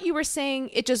 I thought you were saying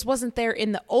it just wasn't there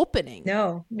in the opening.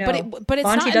 No. But it's Bonte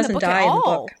not in doesn't the book die at all. in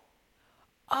the book.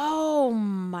 Oh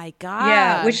my god!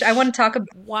 Yeah, which I want to talk a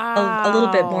little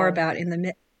bit more about in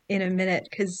a minute,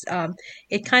 because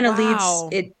it kind of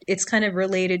leads. It's kind of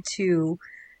related to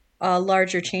a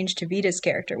larger change to Vita's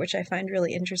character, which I find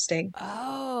really interesting.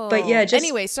 Oh, but yeah.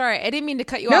 Anyway, sorry, I didn't mean to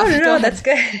cut you off. No, that's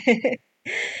good.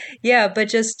 Yeah, but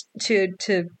just to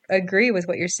agree with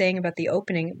what you're saying about the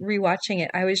opening, rewatching it,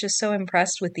 I was just so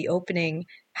impressed with the opening,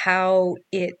 how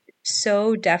it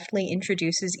so deftly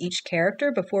introduces each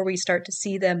character before we start to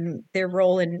see their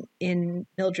role in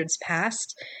Mildred's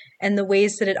past, and the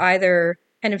ways that it either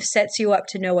kind of sets you up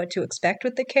to know what to expect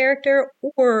with the character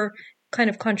or kind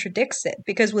of contradicts it.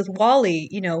 Because with Wally,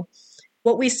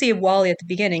 what we see of Wally at the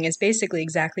beginning is basically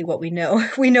exactly what we know.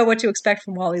 We know what to expect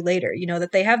from Wally later,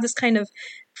 that they have this kind of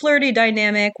flirty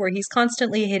dynamic where he's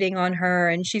constantly hitting on her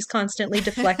and she's constantly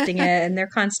deflecting it, and they're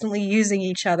constantly using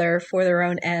each other for their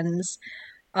own ends.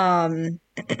 And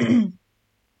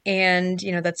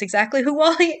that's exactly who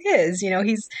Wally is.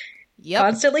 Yep.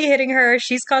 constantly hitting her.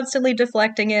 She's constantly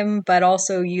deflecting him, but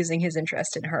also using his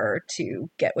interest in her to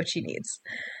get what she needs.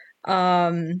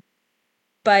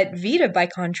 But Vita, by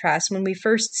contrast, when we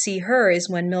first see her is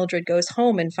when Mildred goes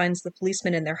home and finds the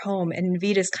policeman in their home. And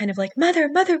Vita's kind of like, Mother,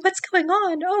 what's going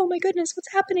on? Oh my goodness,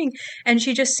 what's happening? And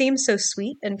she just seems so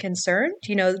sweet and concerned.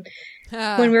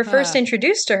 When we're first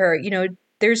introduced to her,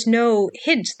 there's no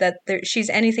hint that she's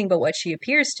anything but what she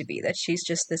appears to be, that she's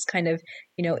just this kind of,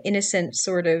 innocent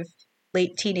sort of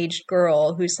late teenage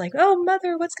girl who's like, oh,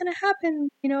 Mother, what's going to happen?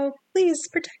 Please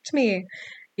protect me.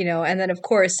 And then, of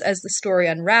course, as the story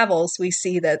unravels, we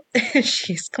see that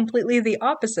she's completely the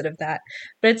opposite of that.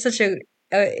 But it's such an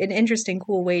interesting,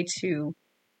 cool way to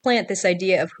plant this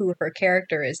idea of who her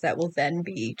character is that will then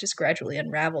be just gradually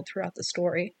unraveled throughout the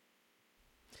story.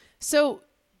 So,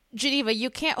 Geneva,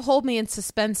 you can't hold me in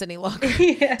suspense any longer.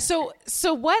 Yeah. So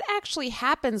what actually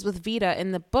happens with Vita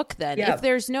in the book then? Yeah. If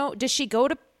there's does she go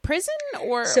to prison,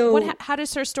 or how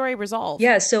does her story resolve?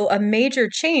 Yeah, so a major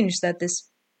change that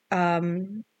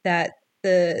that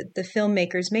the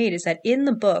filmmakers made is that in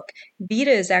the book, Vita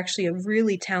is actually a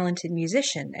really talented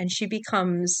musician, and she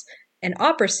becomes an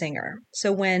opera singer.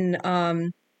 So when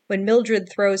Mildred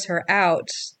throws her out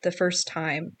the first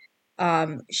time,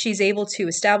 she's able to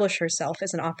establish herself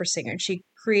as an opera singer, and she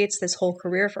creates this whole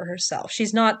career for herself.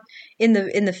 She's not in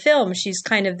the film. She's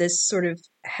kind of this sort of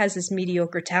has this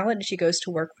mediocre talent. She goes to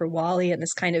work for Wally and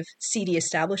this kind of seedy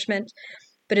establishment.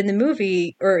 But in the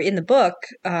movie or in the book,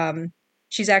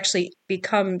 she's actually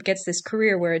gets this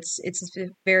career where it's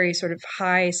very sort of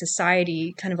high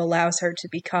society, kind of allows her to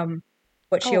become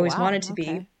what she always wanted to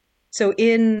be. So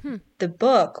in the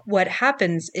book, what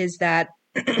happens is that,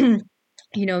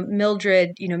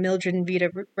 Mildred and Vita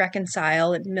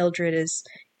reconcile, and Mildred is,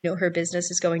 her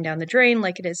business is going down the drain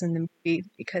like it is in the movie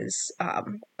because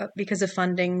of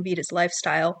funding Vita's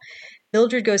lifestyle.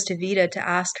 Mildred goes to Vita to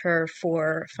ask her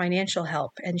for financial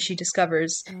help, and she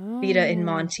discovers Vita and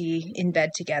Monty in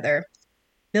bed together.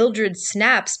 Mildred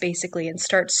snaps, basically, and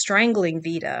starts strangling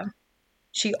Vita.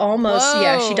 She almost,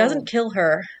 she doesn't kill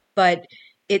her, but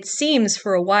it seems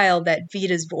for a while that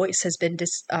Vita's voice has been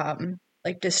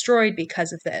destroyed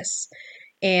because of this.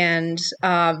 And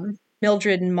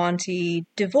Mildred and Monty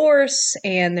divorce,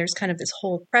 and there's kind of this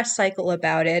whole press cycle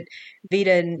about it.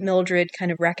 Vita and Mildred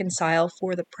kind of reconcile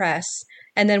for the press.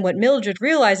 And then what Mildred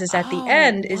realizes at the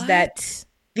end is that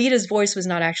Vita's voice was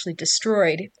not actually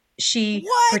destroyed. She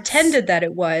pretended that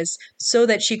it was so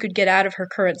that she could get out of her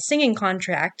current singing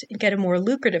contract and get a more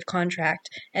lucrative contract,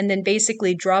 and then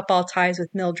basically drop all ties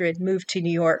with Mildred, move to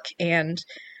New York, and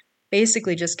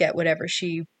basically just get whatever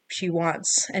she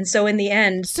wants. And so in the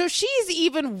end... So she's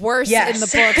even worse in the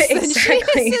books than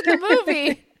exactly. she is in the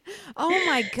movie. Oh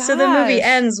my God. So the movie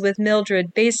ends with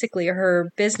Mildred, basically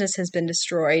her business has been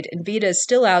destroyed and Vita is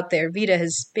still out there. Vita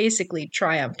has basically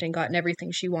triumphed and gotten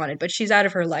everything she wanted, but she's out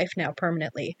of her life now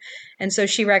permanently. And so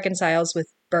she reconciles with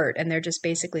Bert, and they're just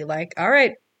basically like, all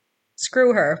right,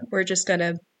 screw her. We're just going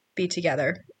to be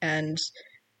together and...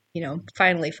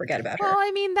 finally forget about her. Well,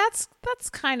 I mean, that's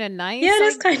kind of nice. Yeah, it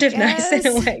is kind of nice in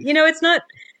a way.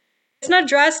 It's not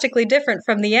drastically different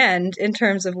from the end in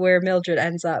terms of where Mildred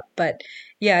ends up. But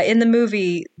yeah, in the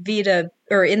movie,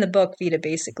 in the book, Vita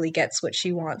basically gets what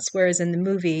she wants. Whereas in the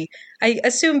movie, I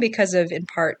assume because of, in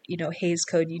part, Hays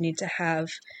Code, you need to have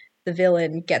the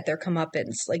villain get their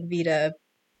comeuppance. Like Vita,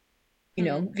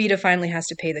 Vita finally has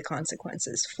to pay the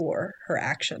consequences for her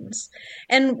actions.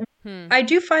 And I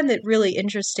do find that really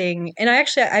interesting, and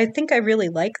I think I really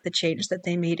like the change that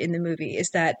they made in the movie,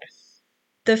 is that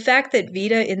the fact that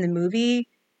Vita in the movie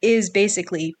is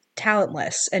basically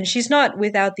talentless, and she's not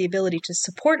without the ability to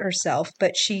support herself,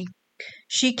 but she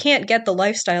can't get the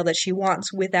lifestyle that she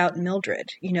wants without Mildred,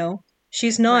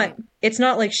 She's not, it's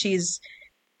not like she's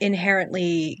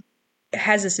inherently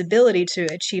has this ability to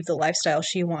achieve the lifestyle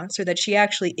she wants, or that she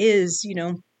actually is,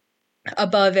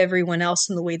 above everyone else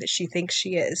in the way that she thinks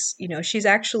she is. She's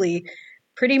actually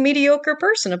pretty mediocre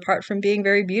person apart from being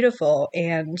very beautiful.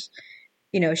 And,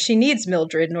 she needs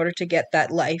Mildred in order to get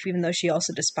that life, even though she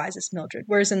also despises Mildred.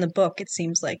 Whereas in the book, it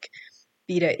seems like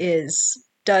Vita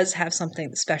does have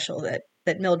something special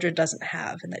that Mildred doesn't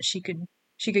have, and that she could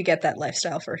get that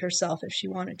lifestyle for herself if she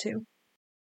wanted to.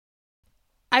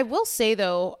 I will say,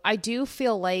 though, I do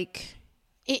feel like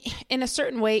in a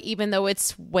certain way, even though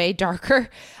it's way darker,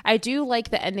 I do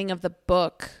like the ending of the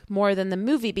book more than the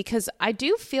movie, because I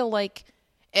do feel like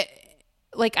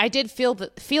I did feel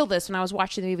this when I was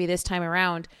watching the movie this time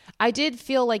around. I did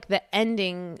feel like the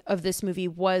ending of this movie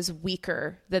was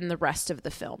weaker than the rest of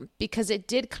the film, because it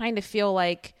did kind of feel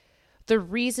like the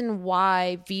reason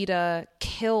why Vita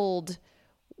killed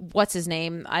what's his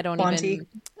name? I don't Monty. even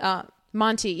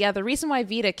Monty. Yeah, the reason why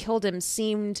Vita killed him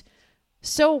seemed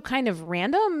so kind of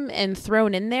random and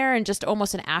thrown in there and just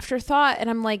almost an afterthought. And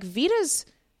I'm like,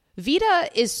 Vita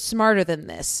is smarter than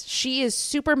this. She is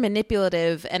super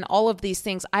manipulative and all of these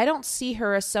things. I don't see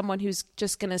her as someone who's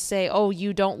just going to say, oh,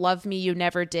 you don't love me, you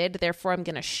never did, therefore I'm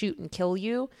going to shoot and kill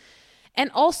you.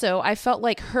 And also, I felt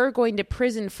like her going to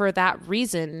prison for that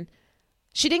reason,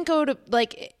 she didn't go to,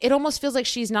 like, it almost feels like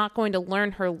she's not going to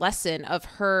learn her lesson of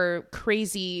her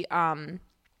crazy,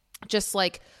 just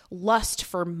like lust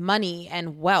for money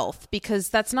and wealth, because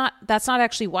that's not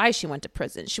actually why she went to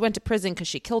prison. She went to prison because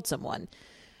she killed someone.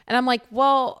 And I'm like,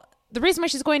 well, the reason why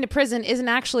she's going to prison isn't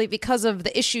actually because of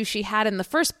the issue she had in the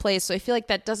first place. So I feel like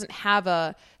that doesn't have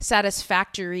a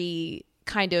satisfactory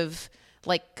kind of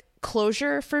like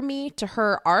closure for me to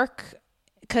her arc,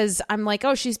 because I'm like,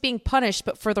 oh, she's being punished,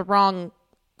 but for the wrong,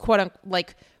 quote unquote,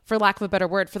 like, for lack of a better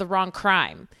word, for the wrong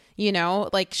crime. You know,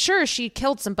 like, sure, she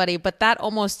killed somebody, but that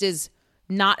almost is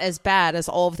not as bad as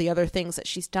all of the other things that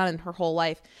she's done in her whole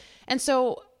life. And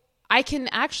so I can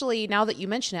actually, now that you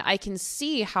mention it, I can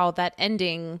see how that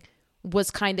ending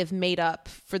was kind of made up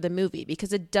for the movie,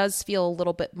 because it does feel a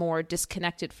little bit more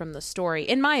disconnected from the story,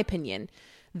 in my opinion,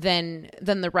 than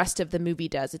the rest of the movie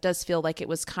does. It does feel like it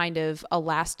was kind of a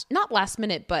not last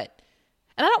minute, but,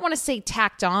 and I don't want to say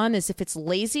tacked on as if it's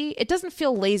lazy. It doesn't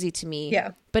feel lazy to me.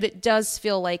 Yeah. But it does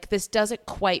feel like this doesn't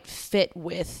quite fit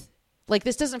with, like,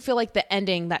 this doesn't feel like the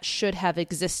ending that should have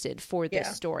existed for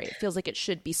this story. It feels like it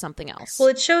should be something else. Well,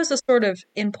 it shows a sort of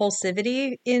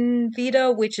impulsivity in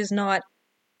Vita, which is not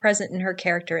present in her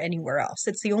character anywhere else.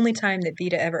 It's the only time that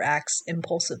Vita ever acts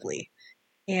impulsively.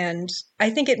 And I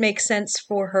think it makes sense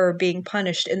for her being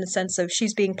punished, in the sense of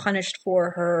she's being punished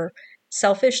for her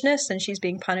selfishness, and she's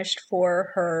being punished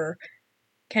for her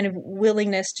kind of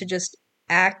willingness to just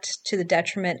act to the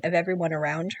detriment of everyone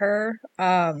around her.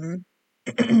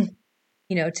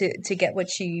 You know, to get what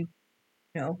she,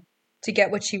 to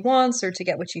get what she wants, or to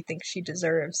get what she thinks she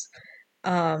deserves.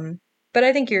 But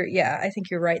I think you're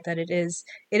right that it is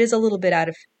a little bit out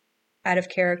of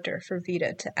character for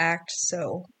Vita to act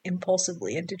so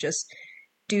impulsively and to just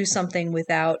do something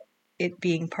without it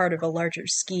being part of a larger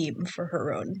scheme for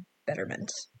her own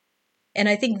betterment. And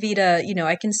I think Vita,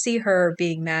 I can see her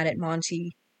being mad at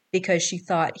Monty because she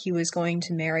thought he was going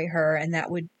to marry her and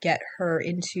that would get her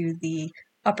into the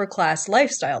upper class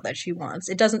lifestyle that she wants.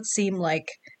 It doesn't seem like,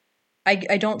 I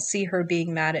don't see her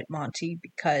being mad at Monty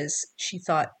because she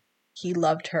thought he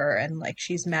loved her and like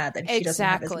she's mad that she doesn't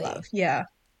have his love. Yeah.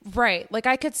 Right. Like,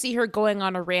 I could see her going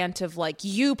on a rant of like,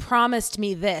 you promised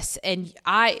me this and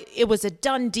it was a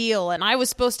done deal and I was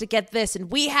supposed to get this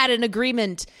and we had an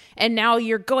agreement and now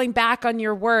you're going back on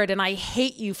your word and I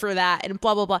hate you for that and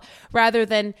blah, blah, blah. Rather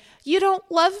than, you don't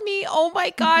love me? Oh my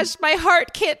gosh, my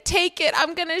heart can't take it.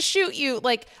 I'm going to shoot you.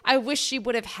 Like, I wish she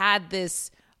would have had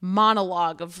this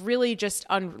monologue of really just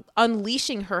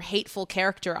unleashing her hateful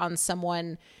character on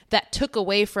someone that took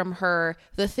away from her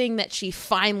the thing that she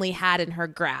finally had in her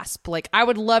grasp. Like, I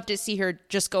would love to see her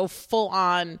just go full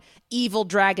on evil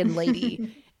dragon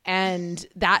lady and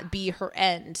that be her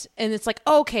end. And it's like,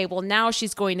 okay, well, now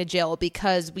she's going to jail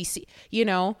because we see,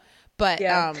 but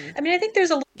yeah. I mean, I think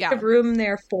there's a lot of room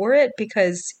there for it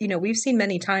because, we've seen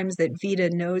many times that Vita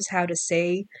knows how to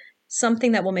say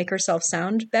something that will make herself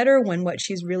sound better when what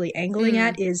she's really angling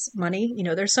at is money.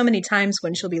 There's so many times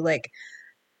when she'll be like,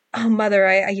 oh, mother,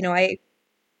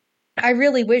 I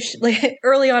really wish, like,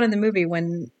 early on in the movie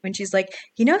when she's like,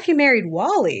 if you married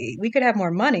Wally, we could have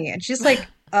more money. And she's like,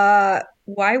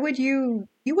 why would you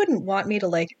wouldn't want me to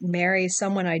like marry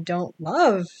someone I don't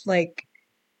love. Like,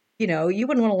 you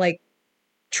wouldn't want to like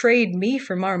trade me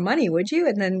for more money, would you?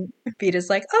 And then Vita's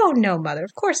like, oh no, mother,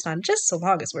 of course not. Just so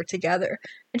long as we're together.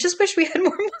 I just wish we had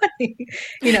more money.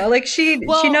 Like she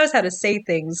knows how to say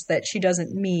things that she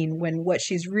doesn't mean when what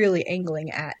she's really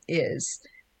angling at is.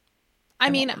 I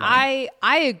mean, I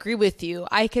agree with you.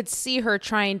 I could see her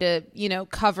trying to,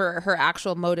 cover her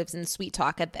actual motives in sweet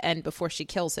talk at the end before she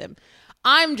kills him.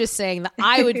 I'm just saying that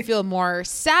I would feel more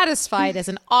satisfied as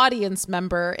an audience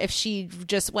member if she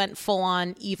just went full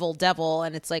on evil devil.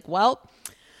 And it's like, well,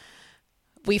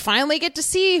 we finally get to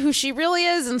see who she really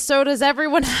is. And so does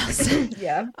everyone else.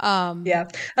 Yeah.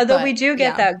 Although we do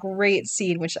get that great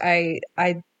scene, which I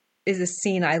is a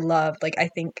scene I love. Like, I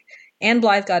think Anne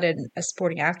Blythe got a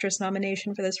supporting actress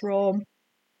nomination for this role.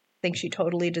 I think she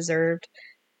totally deserved.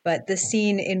 But the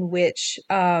scene in which,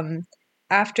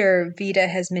 after Vita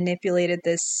has manipulated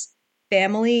this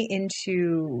family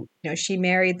into, she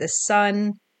married the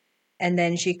son, and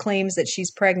then she claims that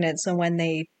she's pregnant. So when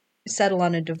they settle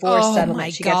on a divorce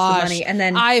settlement, she gets the money. And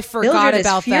then I forgot Mildred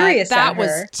about is furious that. That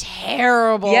was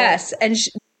terrible. Yes, and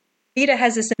Vita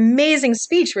has this amazing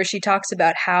speech where she talks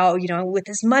about how, with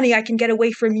this money I can get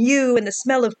away from you and the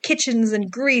smell of kitchens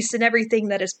and grease and everything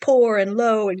that is poor and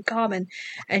low and common.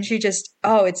 And she just,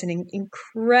 it's an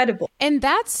incredible. And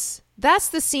that's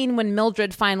the scene when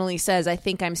Mildred finally says, I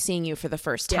think I'm seeing you for the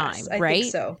first time, yes, I right?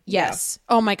 think so. Yes.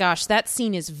 Yeah. Oh my gosh, that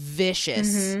scene is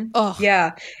vicious. Mm-hmm. Oh.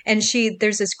 Yeah. And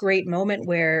there's this great moment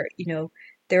where,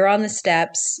 they're on the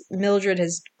steps. Mildred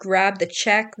has grabbed the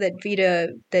check that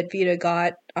Vita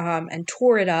got and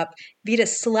tore it up. Vita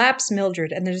slaps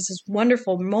Mildred, and there's this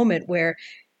wonderful moment where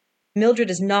Mildred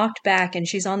is knocked back and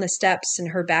she's on the steps and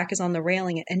her back is on the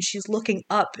railing and she's looking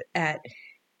up at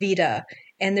Vita.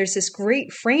 And there's this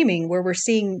great framing where we're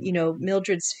seeing,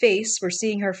 Mildred's face. We're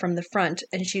seeing her from the front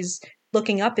and she's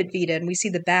looking up at Vita and we see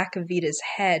the back of Vita's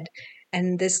head.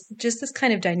 And this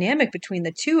kind of dynamic between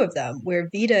the two of them, where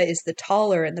Vita is the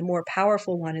taller and the more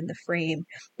powerful one in the frame,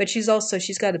 but she's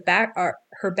got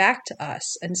her back to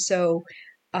us, and so,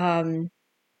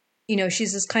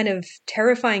 she's this kind of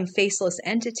terrifying faceless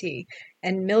entity,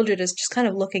 and Mildred is just kind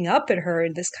of looking up at her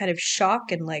in this kind of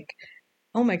shock and like,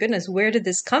 oh my goodness, where did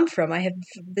this come from?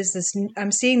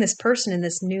 I'm seeing this person in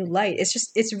this new light.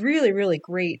 It's really, really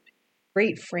great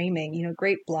framing,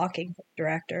 great blocking from the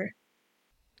director.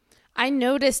 I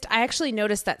actually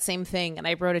noticed that same thing and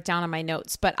I wrote it down on my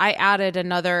notes, but I added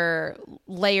another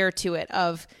layer to it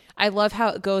I love how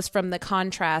it goes from the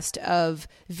contrast of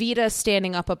Vita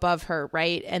standing up above her,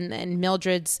 right? And then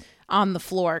Mildred's on the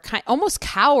floor, almost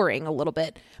cowering a little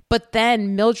bit. But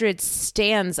then Mildred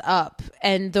stands up,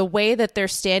 and the way that they're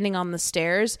standing on the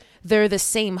stairs, they're the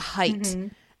same height. Mm-hmm.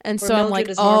 And so I'm like,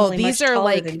 these are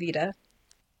like Vita.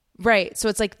 Right. So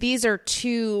it's like these are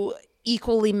two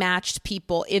equally matched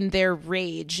people in their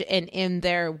rage and in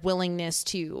their willingness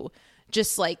to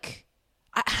just like,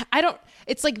 I don't,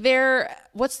 it's like they're,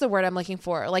 what's the word I'm looking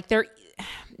for? Like they're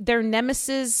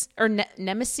nemesis or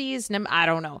nemesis. I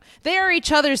don't know. They are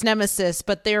each other's nemesis,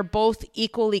 but they're both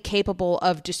equally capable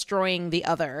of destroying the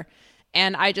other.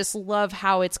 And I just love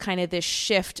how it's kind of this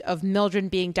shift of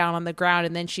Mildred being down on the ground.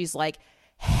 And then she's like,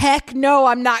 heck no,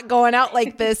 I'm not going out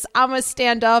like this. I'm going to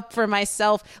stand up for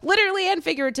myself, literally and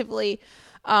figuratively.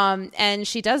 And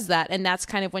she does that. And that's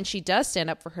kind of when she does stand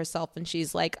up for herself. And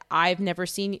she's like, I've never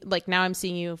seen, like, now I'm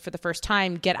seeing you for the first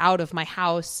time, get out of my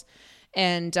house.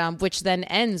 And which then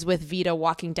ends with Vita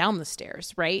walking down the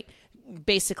stairs, right?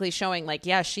 Basically showing like,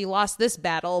 yeah, she lost this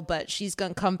battle, but she's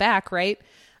going to come back, right?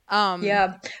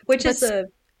 Yeah,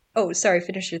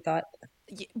 finish your thought.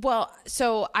 Well,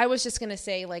 so I was just going to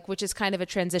say, like, which is kind of a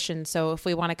transition. So if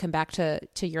we want to come back to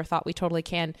your thought, we totally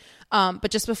can.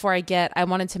 But just before I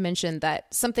wanted to mention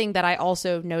that something that I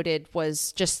also noted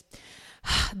was just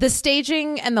the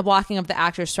staging and the blocking of the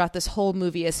actors throughout this whole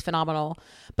movie is phenomenal.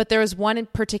 But there was one in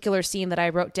particular scene that I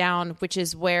wrote down, which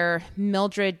is where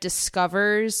Mildred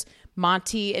discovers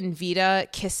Monty and Vita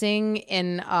kissing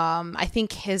in, I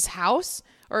think, his house.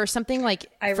 Or something like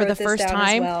for the first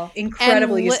time. As well.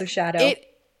 Incredible use of shadow.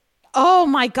 Oh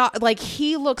my God. Like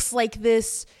he looks like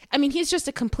this. I mean, he's just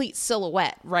a complete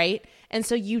silhouette, right? And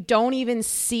so you don't even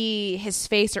see his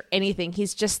face or anything.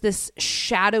 He's just this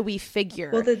shadowy figure.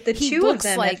 Well, the two of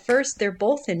them, at first, they're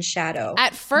both in shadow.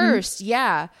 At first,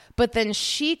 yeah. But then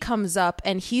she comes up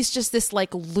and he's just this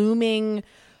like looming...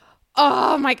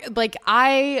 Oh my, like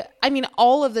I mean,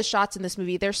 all of the shots in this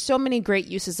movie, there's so many great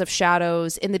uses of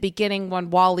shadows. In the beginning, when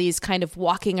Wally's kind of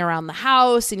walking around the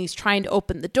house and he's trying to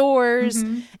open the doors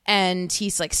and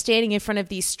he's like standing in front of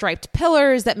these striped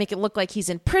pillars that make it look like he's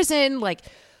in prison. Like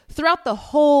throughout the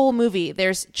whole movie,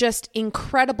 there's just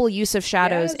incredible use of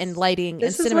shadows and lighting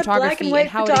and cinematography. This is what black and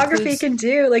white photography can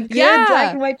do. Like good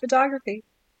black and white photography.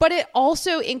 But it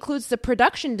also includes the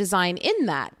production design in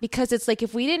that, because it's like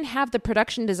if we didn't have the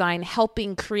production design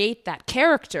helping create that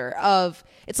character of,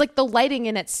 it's like the lighting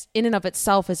in and of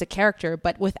itself is a character,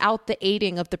 but without the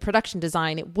aiding of the production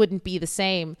design, it wouldn't be the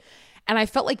same. And I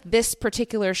felt like this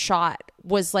particular shot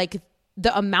was like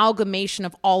the amalgamation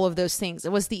of all of those things.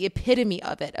 It was the epitome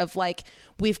of it, of like,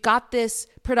 we've got this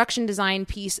production design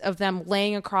piece of them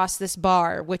laying across this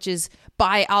bar, which is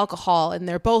by alcohol, and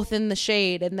they're both in the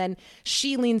shade. And then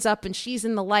she leans up and she's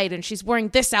in the light and she's wearing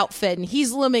this outfit and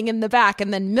he's looming in the back.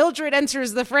 And then Mildred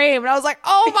enters the frame. And I was like,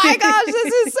 oh my gosh,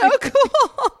 this is so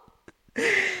cool.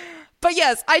 But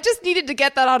yes, I just needed to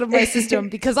get that out of my system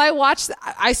because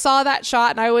I saw that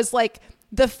shot and I was like,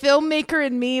 the filmmaker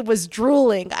in me was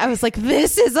drooling. I was like,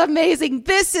 this is amazing.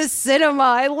 This is cinema.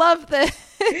 I love this.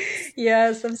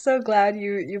 Yes, I'm so glad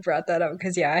you brought that up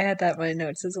because, I had that in my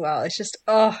notes as well. It's just,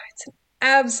 it's an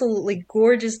absolutely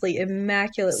gorgeously,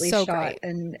 immaculately shot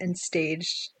and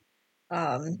staged.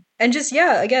 And just,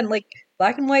 again, like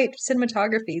black and white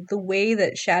cinematography, the way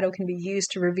that shadow can be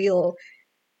used to reveal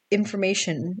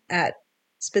information at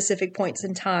specific points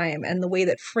in time, and the way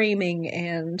that framing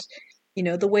and,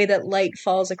 the way that light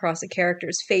falls across a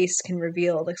character's face can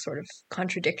reveal the sort of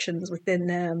contradictions within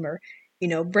them, or,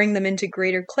 bring them into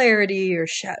greater clarity, or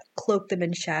cloak them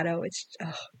in shadow. It's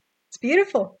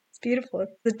beautiful. It's beautiful.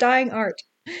 It's the dying art.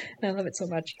 And I love it so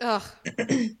much. Ugh.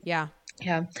 Yeah.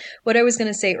 Yeah. What I was going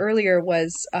to say earlier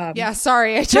was... yeah,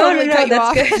 sorry. I totally cut you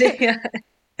off. Good. Yeah.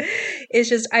 It's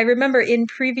just, I remember in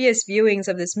previous viewings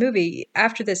of this movie,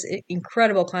 after this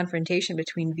incredible confrontation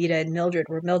between Vita and Mildred,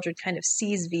 where Mildred kind of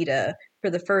sees Vita for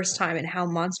the first time and how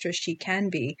monstrous she can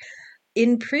be.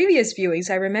 In previous viewings,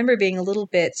 I remember being a little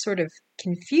bit sort of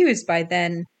confused by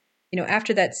then,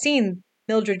 after that scene,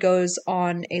 Mildred goes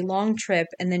on a long trip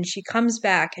and then she comes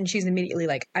back and she's immediately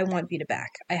like, I want Vita back.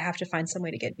 I have to find some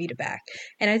way to get Vita back.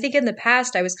 And I think in the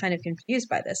past, I was kind of confused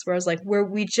by this, where I was like,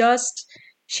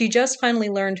 she just finally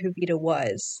learned who Vita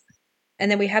was.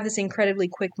 And then we have this incredibly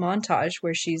quick montage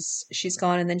where she's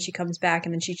gone and then she comes back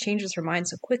and then she changes her mind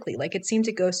so quickly. Like, it seemed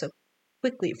to go so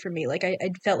quickly for me. Like, I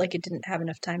felt like it didn't have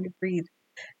enough time to breathe.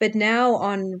 But now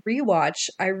on rewatch,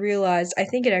 I realized I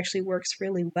think it actually works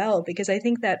really well, because I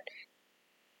think that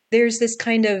there's this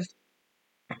kind of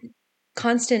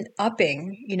constant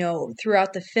upping,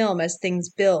 throughout the film as things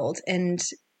build. And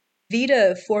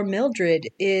Vita for Mildred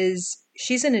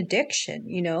she's an addiction,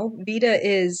 Vita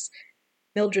is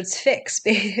Mildred's fix,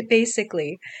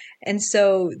 basically. And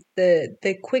so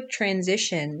the quick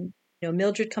transition,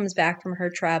 Mildred comes back from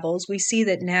her travels. We see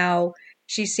that now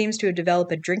she seems to have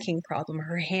developed a drinking problem.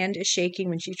 Her hand is shaking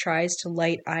when she tries to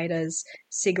light Ida's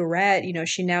cigarette.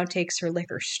 She now takes her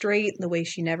liquor straight the way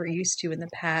she never used to in the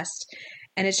past.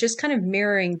 And it's just kind of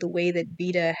mirroring the way that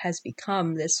Vita has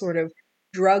become this sort of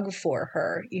drug for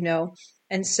her,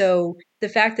 And so the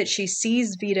fact that she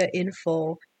sees Vita in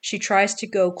full, she tries to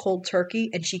go cold turkey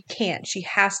and she can't. She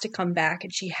has to come back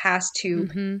and she has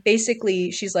to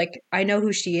basically, she's like, I know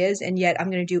who she is, and yet I'm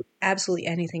going to do absolutely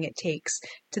anything it takes,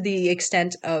 to the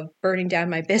extent of burning down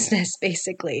my business,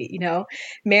 basically,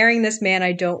 marrying this man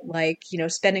I don't like,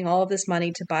 spending all of this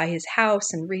money to buy his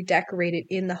house and redecorate it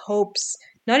in the hopes,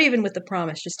 not even with the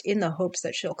promise, just in the hopes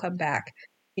that she'll come back.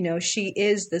 She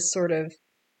is this sort of,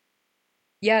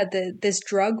 this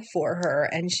drug for her,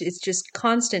 and it's just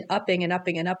constant upping and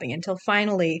upping and upping until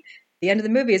finally the end of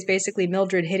the movie is basically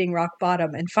Mildred hitting rock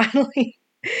bottom and finally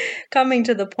coming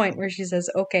to the point where she says,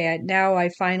 okay, now I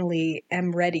finally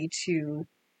am ready to,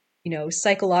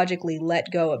 psychologically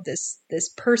let go of this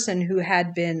person who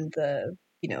had been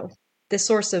the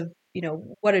source of,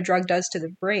 what a drug does to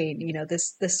the brain,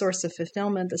 this source of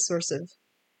fulfillment, the source of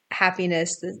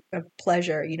happiness, of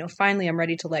pleasure. Finally I'm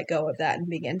ready to let go of that and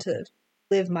begin to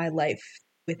live my life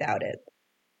without it.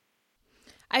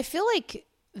 I feel like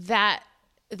that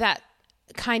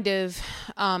kind of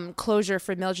closure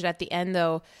for Mildred at the end,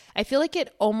 though, I feel like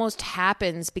it almost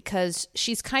happens because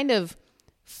she's kind of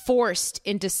forced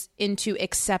into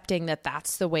accepting that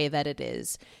that's the way that it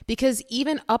is. Because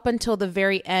even up until the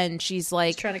very end, she's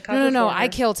like, no, I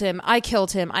killed him,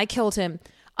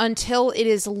 until it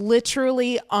is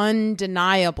literally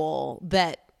undeniable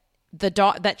that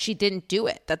that she didn't do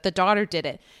it, that the daughter did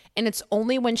it. And it's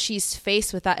only when she's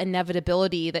faced with that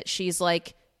inevitability that she's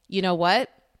like, you know what?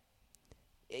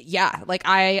 Yeah, like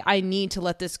I need to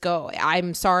let this go.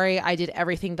 I'm sorry, I did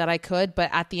everything that I could, but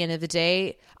at the end of the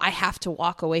day, I have to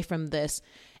walk away from this.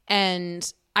 And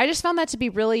I just found that to be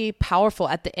really powerful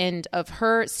at the end of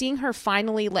her, seeing her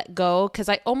finally let go. Because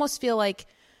I almost feel like,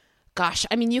 gosh,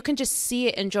 I mean, you can just see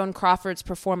it in Joan Crawford's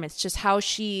performance, just how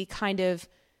she kind of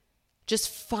just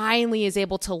finally is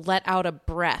able to let out a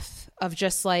breath of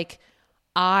just like,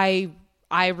 I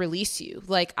release you.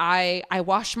 Like I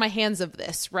wash my hands of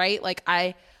this, right? Like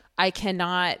I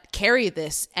cannot carry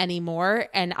this anymore.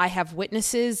 And I have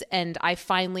witnesses, and I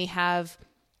finally have,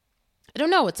 I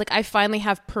don't know. It's like, I finally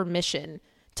have permission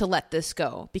to let this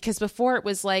go. Because before it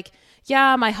was like,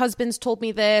 yeah, my husband's told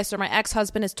me this, or my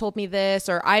ex-husband has told me this,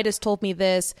 or Ida's told me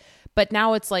this. But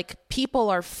now it's like people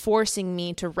are forcing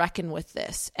me to reckon with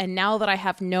this. And now that I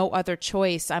have no other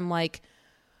choice, I'm like,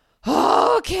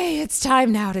 oh, okay, it's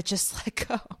time now to just let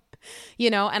go,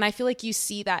 and I feel like you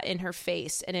see that in her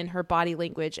face and in her body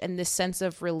language and this sense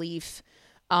of relief.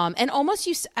 And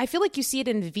almost I feel like you see it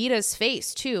in Vita's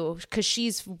face too, because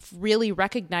she's really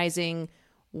recognizing,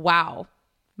 wow,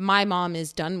 my mom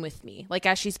is done with me. Like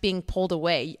as she's being pulled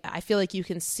away, I feel like you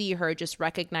can see her just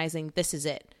recognizing, this is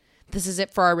it. This is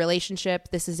it for our relationship.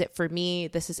 This is it for me.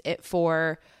 This is it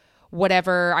for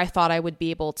whatever I thought I would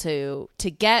be able to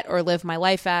get or live my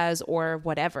life as, or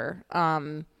whatever.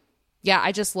 Yeah,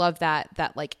 I just love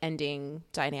that like ending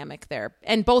dynamic there,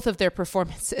 and both of their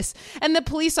performances. And the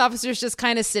police officer's just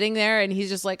kind of sitting there, and he's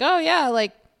just like, "Oh yeah,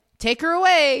 like take her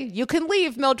away. You can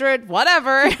leave, Mildred.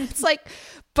 Whatever." It's like,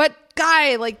 but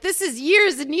guy, like this is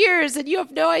years and years, and you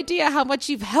have no idea how much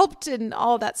you've helped and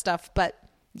all that stuff. But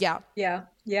yeah,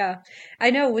 Yeah.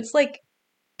 I know. It's like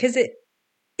because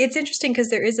it's interesting because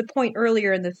there is a point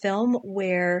earlier in the film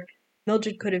where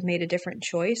Mildred could have made a different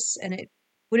choice, and it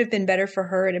would have been better for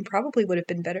her, and it probably would have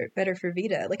been better for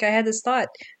Vita. Like I had this thought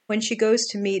when she goes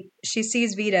to meet, she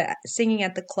sees Vita singing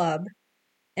at the club,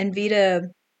 and Vita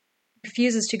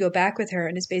refuses to go back with her,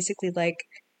 and is basically like,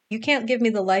 "You can't give me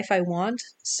the life I want,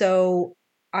 so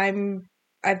I'm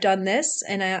I've done this,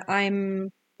 and I'm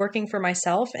working for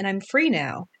myself, and I'm free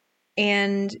now."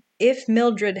 And if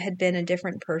Mildred had been a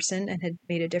different person and had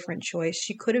made a different choice,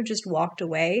 she could have just walked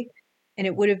away, and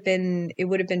it would have been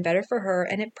better for her,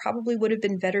 and it probably would have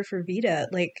been better for Vita.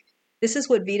 Like this is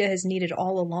what Vita has needed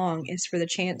all along, is for the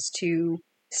chance to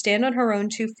stand on her own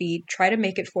 2 feet, try to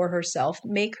make it for herself,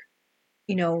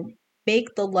 you know, make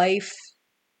the life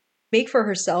make for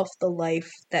herself the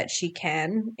life that she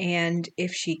can, and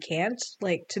if she can't,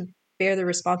 like to bear the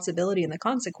responsibility and the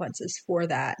consequences for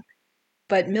that.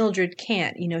 But Mildred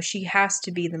can't, she has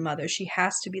to be the mother. She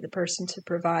has to be the person to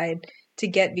provide, to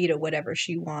get Vita whatever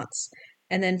she wants.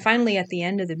 And then finally at the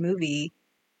end of the movie,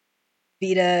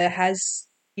 Vita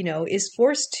is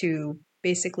forced to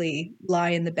basically lie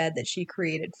in the bed that she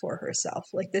created for herself.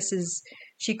 Like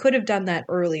she could have done that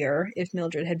earlier if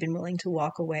Mildred had been willing to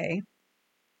walk away,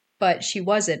 but she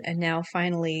wasn't. And now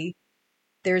finally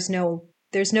there's no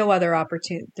other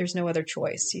opportunity. There's no other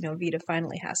choice. Vita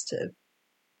finally has to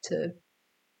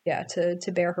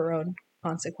to bear her own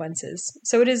consequences.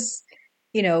 So it is,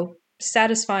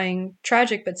 satisfying,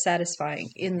 tragic, but satisfying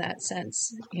in that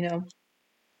sense.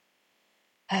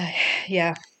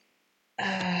 Yeah.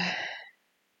 Uh,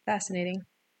 fascinating,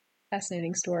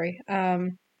 fascinating story. I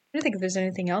don't think if there's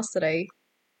anything else that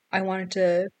I wanted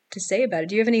to say about it.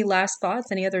 Do you have any last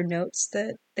thoughts? Any other notes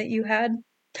that you had?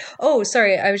 Oh,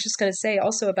 sorry. I was just going to say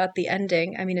also about the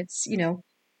ending. I mean, it's,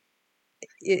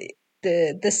 it,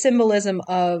 the symbolism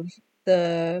of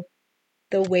the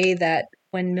way that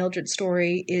when Mildred's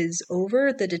story is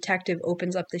over, the detective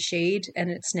opens up the shade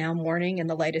and it's now morning and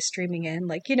the light is streaming in.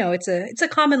 Like, it's a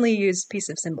commonly used piece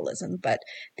of symbolism, but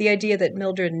the idea that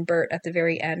Mildred and Bert at the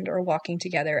very end are walking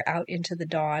together out into the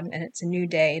dawn, and it's a new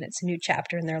day and it's a new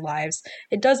chapter in their lives,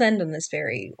 it does end on this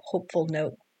very hopeful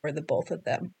note for the both of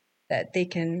them, that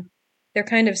they're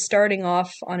kind of starting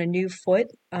off on a new foot.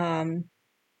 In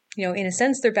a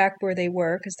sense, they're back where they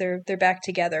were because they're back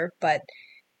together. But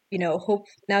hope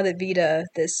now that Vita,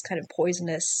 this kind of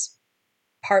poisonous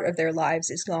part of their lives,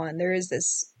 is gone, there is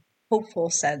this hopeful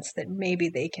sense that maybe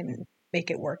they can make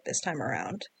it work this time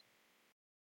around.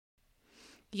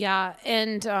 Yeah,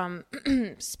 and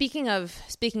speaking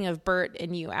of Bert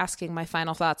and you asking my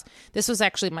final thoughts, this was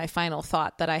actually my final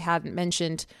thought that I hadn't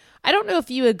mentioned. I don't know if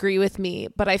you agree with me,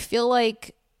 but I feel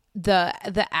like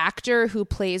the actor who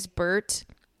plays Bert,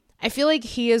 I feel like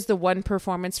he is the one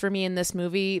performance for me in this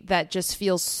movie that just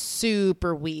feels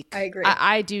super weak. I agree.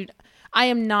 I do. I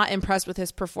am not impressed with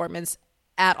his performance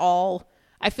at all.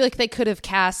 I feel like they could have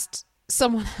cast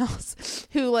someone else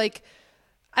who, like,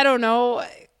 I don't know,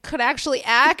 could actually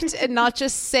act and not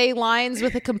just say lines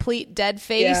with a complete dead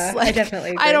face. Yeah, I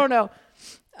definitely agree. I don't know.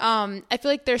 I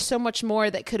feel like there's so much more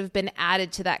that could have been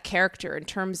added to that character in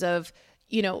terms of,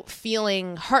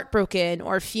 feeling heartbroken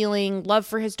or feeling love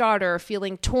for his daughter or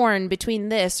feeling torn between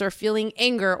this or feeling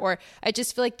anger, or I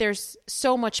just feel like there's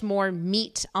so much more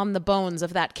meat on the bones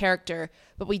of that character,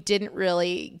 but we didn't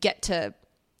really get to,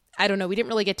 we didn't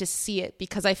really get to see it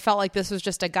because I felt like this was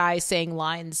just a guy saying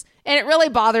lines and it really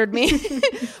bothered me.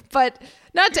 But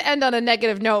not to end on a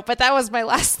negative note, but that was my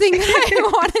last thing that I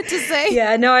wanted to say.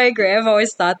 Yeah, no, I agree. I've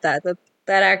always thought that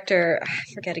actor,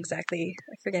 I forget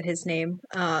his name.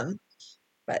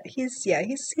 But he's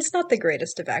not the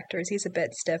greatest of actors. He's a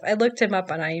bit stiff. I looked him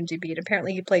up on IMDb, and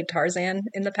apparently he played Tarzan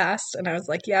in the past, and I was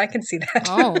like, yeah, I can see that.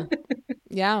 Oh,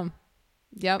 yeah.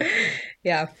 Yep.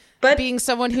 Yeah. But being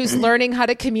someone who's learning how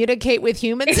to communicate with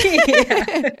humans.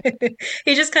 Yeah.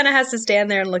 He just kind of has to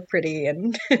stand there and look pretty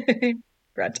and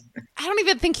grunt. I don't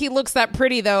even think he looks that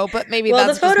pretty, though, but maybe well,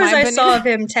 that's the photos just my I opinion. saw of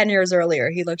him 10 years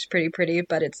earlier, he looked pretty,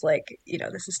 but it's like,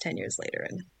 this is 10 years later,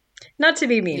 and not to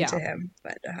be mean to him,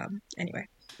 but anyway.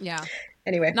 Yeah.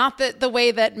 Anyway. Not that the way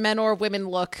that men or women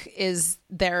look is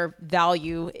their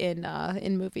value in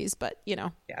movies, but Yeah.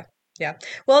 Yeah.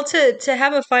 Well, to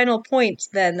have a final point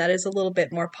then that is a little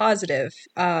bit more positive.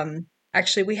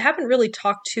 Actually, we haven't really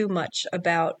talked too much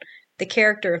about the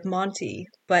character of Monty,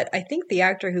 but I think the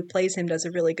actor who plays him does a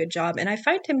really good job. And I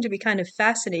find him to be kind of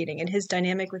fascinating, and his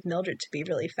dynamic with Mildred to be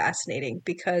really fascinating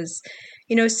because,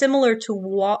 similar to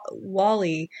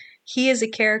Wally, he is a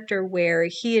character where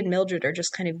he and Mildred are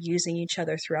just kind of using each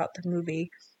other throughout the movie.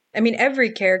 I mean,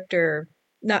 every character,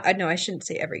 no, I shouldn't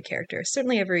say every character,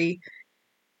 certainly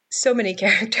so many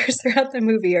characters throughout the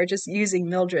movie are just using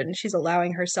Mildred, and she's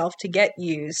allowing herself to get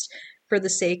used for the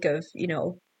sake of,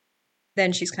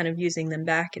 then she's kind of using them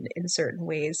back in certain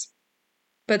ways.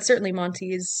 But certainly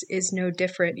Monty is no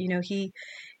different. He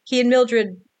and Mildred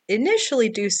initially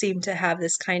do seem to have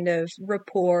this kind of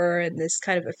rapport and this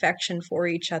kind of affection for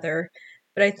each other,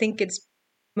 but I think it's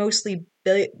mostly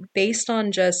based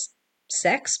on just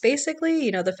sex, basically.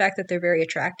 The fact that they're very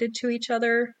attracted to each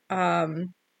other,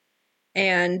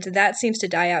 and that seems to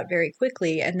die out very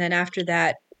quickly. And then after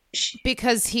that,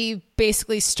 because he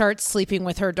basically starts sleeping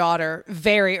with her daughter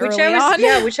very early on.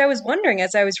 Yeah, which I was wondering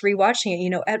as I was rewatching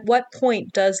it, at what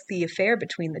point does the affair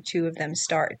between the two of them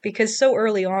start? Because so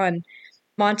early on,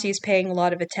 Monty's paying a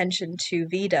lot of attention to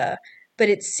Vida, but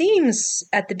it seems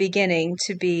at the beginning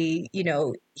to be,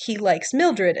 he likes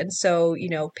Mildred, and so,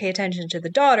 pay attention to the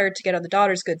daughter to get on the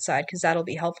daughter's good side, because that'll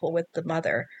be helpful with the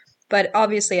mother. But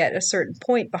obviously at a certain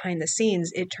point behind the scenes,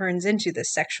 it turns into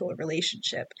this sexual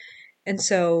relationship. And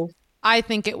so I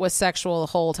think it was sexual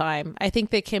the whole time. I think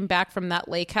they came back from that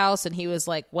lake house and he was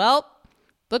like, well,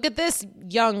 look at this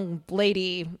young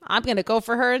lady. I'm going to go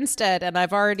for her instead. And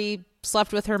I've already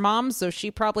slept with her mom, so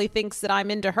she probably thinks that I'm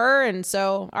into her. And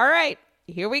so, all right,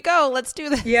 here we go. Let's do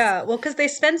this. Yeah, well, because they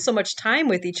spend so much time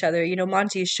with each other.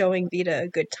 Monty's showing Vida a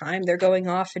good time. They're going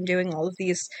off and doing all of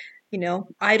these,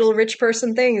 idle rich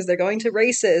person things. They're going to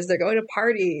races. They're going to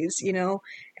parties.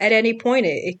 At any point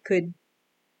it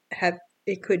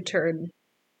could turn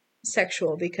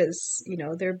sexual because,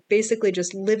 they're basically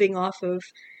just living off of,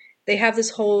 they have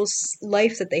this whole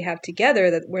life that they have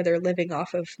together where they're living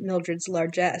off of Mildred's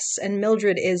largesse, and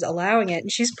Mildred is allowing it.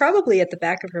 And she's probably at the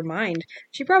back of her mind.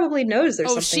 She probably knows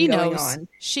there's something going on.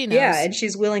 She knows. Yeah. And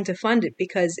she's willing to fund it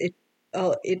because it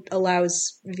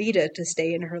allows Vida to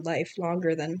stay in her life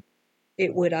longer than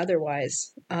it would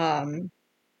otherwise.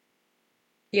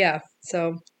 Yeah.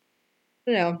 So,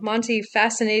 I don't know, Monty,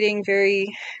 fascinating, very,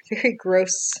 very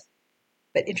gross,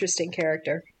 but interesting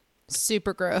character.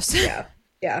 Super gross. Yeah.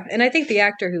 Yeah. And I think the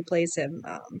actor who plays him,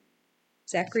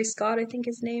 Zachary Scott, I think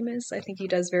his name is. I think he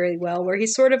does very well, where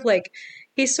he's super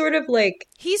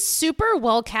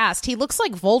well cast. He looks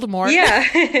like Voldemort.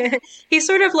 Yeah. He's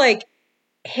sort of like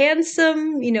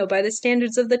handsome, by the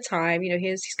standards of the time.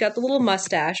 He's got the little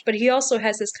mustache, but he also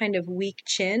has this kind of weak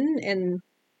chin, and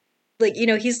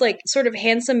he's like sort of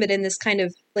handsome, but in this kind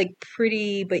of like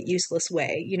pretty but useless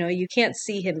way. You can't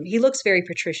see him. He looks very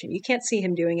patrician. You can't see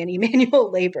him doing any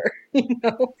manual labor,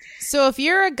 So if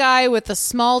you're a guy with a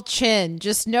small chin,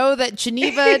 just know that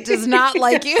Geneva does not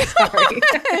like you. Sorry.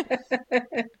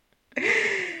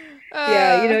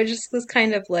 Yeah, just this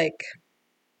kind of like,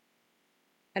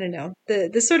 I don't know,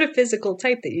 the sort of physical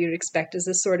type that you'd expect is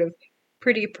this sort of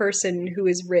pretty person who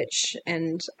is rich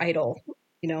and idle,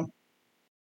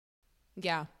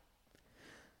 Yeah.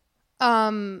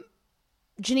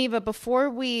 Geneva, before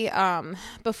we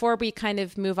kind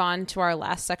of move on to our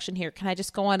last section here, can I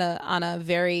just go on a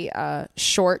very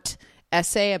short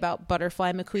essay about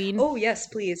Butterfly McQueen? Oh, yes,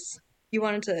 please. You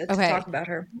wanted to talk about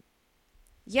her.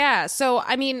 Yeah. So,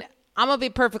 I mean, I'm going to be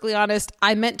perfectly honest.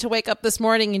 I meant to wake up this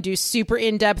morning and do super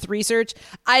in-depth research.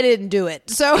 I didn't do it.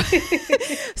 So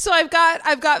so I've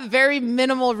got very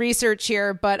minimal research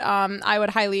here, but I would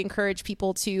highly encourage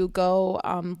people to go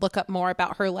look up more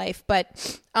about her life.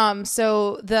 But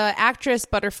so the actress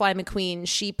Butterfly McQueen,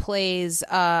 she plays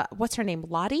what's her name?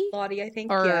 Lottie? Lottie, I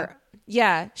think.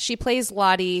 Yeah, she plays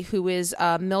Lottie, who is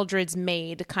Mildred's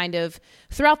maid, kind of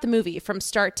throughout the movie from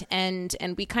start to end,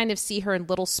 and we kind of see her in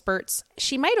little spurts.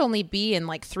 She might only be in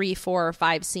like 3, 4, or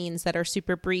 5 scenes that are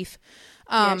super brief.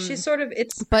 Yeah, she's sort of,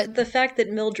 but the fact that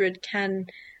Mildred can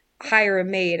hire a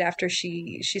maid after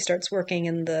she starts working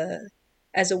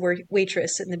as a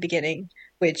waitress in the beginning,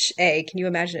 which, can you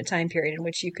imagine a time period in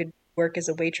which you could work as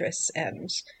a waitress and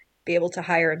be able to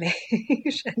hire a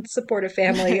maid and support a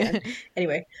family? And,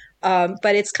 anyway,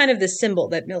 but it's kind of the symbol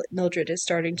that Mildred is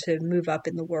starting to move up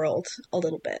in the world a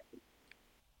little bit.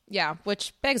 Yeah,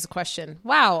 which begs the question.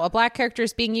 Wow, a black character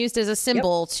is being used as a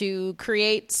symbol to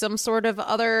create some sort of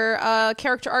other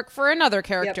character arc for another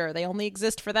character. Yep. They only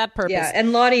exist for that purpose. Yeah,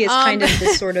 and Lottie is kind of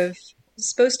this sort of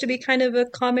supposed to be kind of a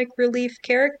comic relief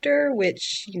character,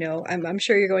 which, I'm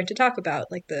sure you're going to talk about,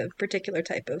 like the particular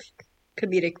type of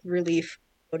comedic relief,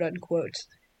 quote unquote,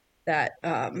 that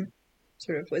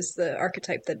sort of was the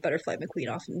archetype that Butterfly McQueen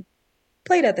often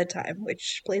played at the time,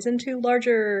 which plays into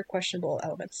larger questionable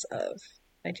elements of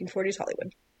 1940s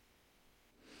Hollywood.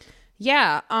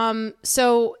 Yeah.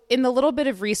 So in the little bit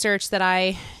of research that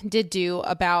I did do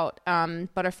about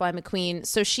Butterfly McQueen,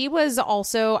 so she was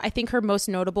also, I think her most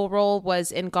notable role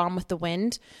was in Gone with the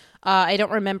Wind. I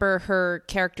don't remember her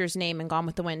character's name in Gone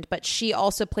with the Wind, but she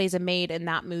also plays a maid in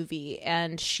that movie.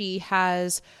 And she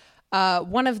has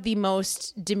one of the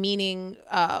most demeaning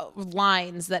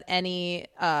lines that any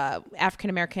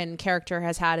African-American character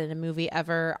has had in a movie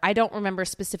ever. I don't remember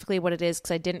specifically what it is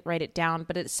because I didn't write it down,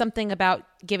 but it's something about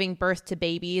giving birth to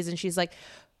babies. And she's like,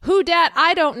 who, dad?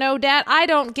 I don't know, dad. I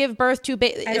don't give birth to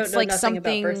babies. I don't It's know like nothing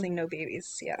something about birthing no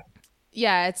babies. Yeah.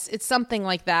 Yeah, it's something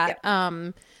like that.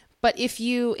 Yeah. But if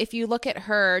you look at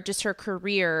her, just her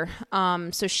career,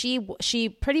 so she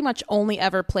pretty much only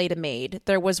ever played a maid.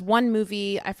 There was one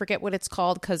movie, I forget what it's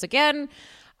called, because again,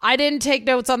 I didn't take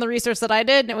notes on the research that I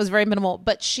did, and it was very minimal.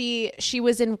 But she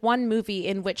was in one movie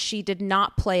in which she did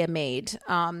not play a maid.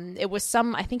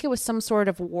 I think it was some sort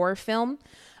of war film.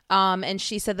 And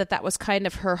she said that was kind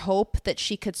of her hope, that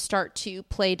she could start to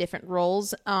play different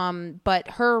roles. But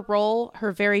her role,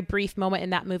 her very brief moment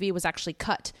in that movie was actually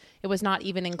cut. It was not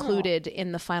even included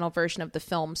in the final version of the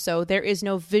film. So there is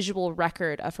no visual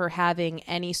record of her having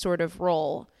any sort of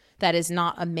role that is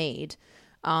not a maid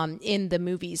in the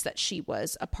movies that she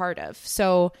was a part of.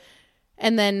 So,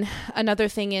 and then another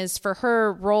thing is, for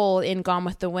her role in Gone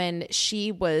with the Wind,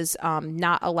 she was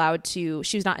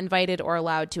not invited or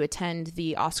allowed to attend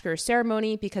the Oscar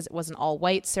ceremony because it was an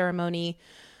all-white ceremony,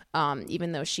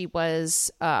 even though she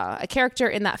was a character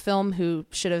in that film who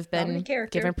should have been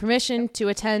given permission to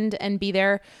attend and be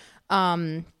there.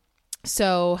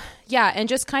 So yeah, and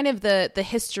just kind of the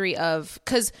history of,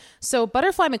 so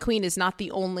Butterfly McQueen is not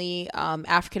the only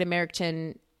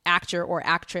African-American actor or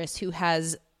actress who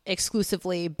has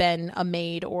exclusively been a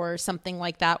maid or something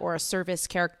like that, or a service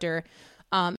character.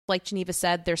 Like Geneva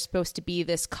said, they're supposed to be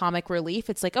this comic relief.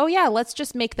 It's like, oh yeah, let's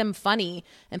just make them funny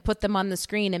and put them on the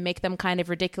screen and make them kind of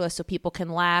ridiculous so people can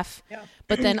laugh. Yeah.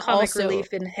 But then comic also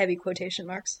relief in heavy quotation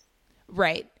marks.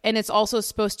 Right. And it's also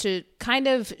supposed to kind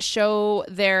of show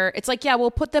it's like, yeah, we'll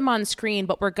put them on screen,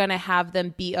 but we're going to have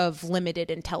them be of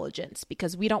limited intelligence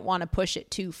because we don't want to push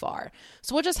it too far.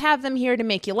 So we'll just have them here to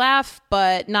make you laugh,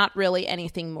 but not really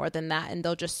anything more than that. And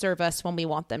they'll just serve us when we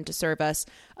want them to serve us.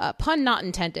 Pun not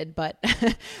intended, but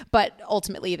but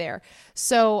ultimately there.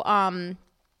 So,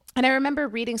 and I remember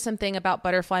reading something about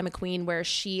Butterfly McQueen where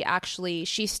she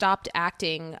stopped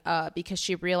acting because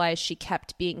she realized she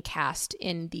kept being cast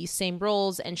in these same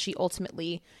roles, and she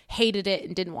ultimately hated it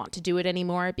and didn't want to do it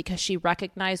anymore because she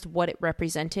recognized what it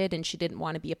represented and she didn't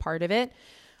want to be a part of it.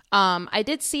 I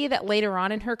did see that later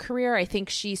on in her career, I think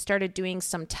she started doing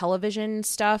some television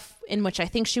stuff in which I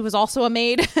think she was also a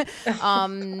maid.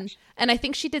 And I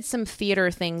think she did some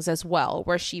theater things as well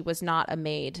where she was not a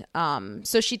maid.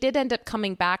 So she did end up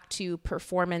coming back to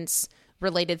performance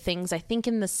related things, I think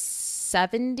in the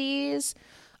 70s.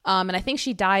 And I think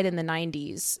she died in the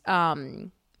 90s.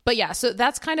 But yeah, so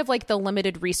that's kind of like the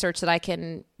limited research that I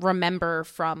can remember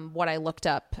from what I looked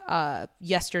up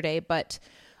yesterday. But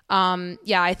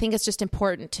yeah, I think it's just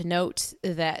important to note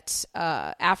that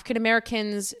African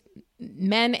Americans,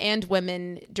 men and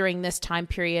women during this time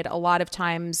period, a lot of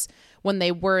times when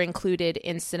they were included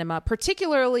in cinema,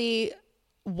 particularly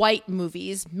white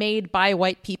movies made by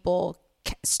white people,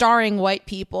 starring white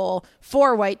people,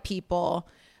 for white people,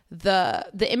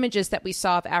 the images that we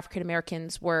saw of African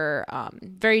Americans were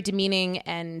very demeaning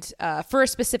and for a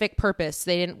specific purpose.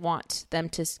 They didn't want them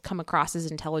to come across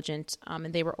as intelligent,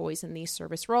 and they were always in these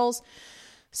service roles.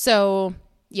 So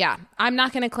yeah, I'm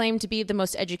not going to claim to be the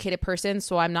most educated person,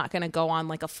 so I'm not going to go on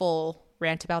like a full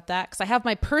rant about that because I have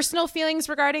my personal feelings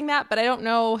regarding that, but I don't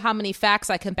know how many facts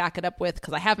I can back it up with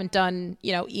because I haven't done,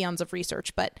 eons of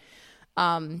research. But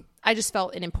I just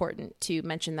felt it important to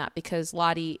mention that because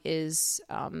Lottie is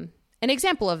an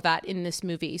example of that in this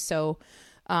movie. So,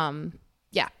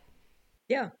 yeah.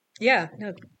 Yeah.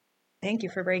 No, thank you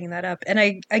for bringing that up. And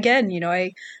I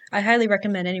highly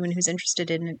recommend anyone who's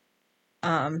interested in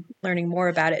learning more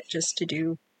about it just to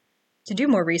do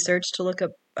more research, to look up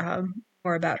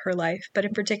more about her life. But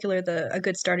in particular, a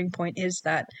good starting point is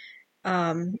that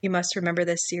you must remember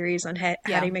this series on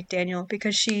Hattie McDaniel,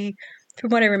 because she,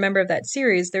 from what I remember of that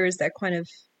series, there is that kind of,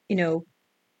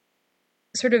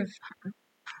 sort of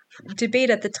debate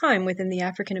at the time within the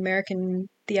African American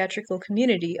theatrical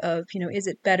community of, is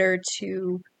it better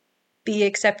to be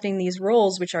accepting these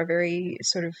roles, which are very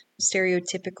sort of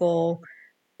stereotypical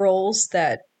roles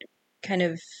that kind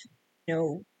of,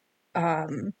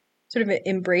 sort of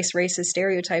embrace racist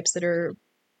stereotypes that are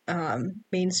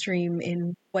mainstream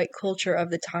in white culture of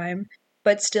the time,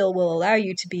 but still will allow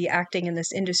you to be acting in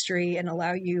this industry and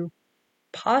allow you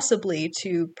possibly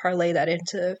to parlay that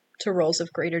into roles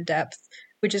of greater depth,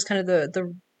 which is kind of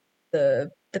the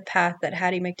path that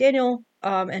Hattie McDaniel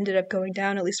ended up going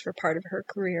down, at least for part of her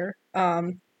career.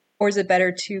 Or is it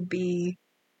better to be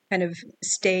kind of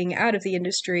staying out of the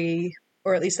industry,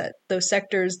 or at least that those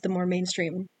sectors, the more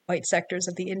mainstream white sectors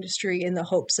of the industry, in the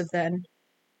hopes of then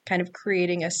kind of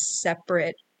creating a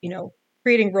separate,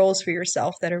 creating roles for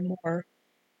yourself that are more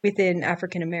within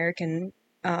African American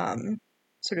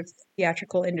sort of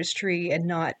theatrical industry and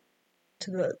not to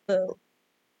the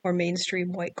more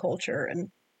mainstream white culture. And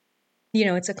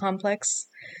it's a complex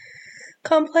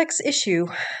issue,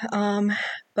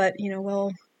 but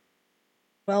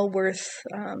well worth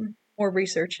more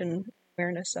research and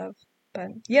awareness of. But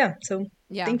so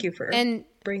thank you for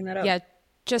bringing that up. Yeah,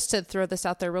 just to throw this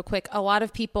out there real quick, a lot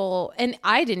of people, and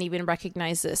I didn't even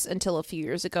recognize this until a few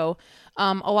years ago,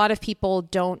 a lot of people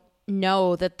don't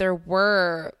know that there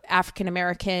were African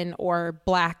American or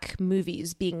Black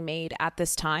movies being made at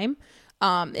this time.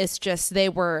 It's just they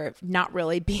were not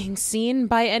really being seen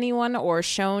by anyone or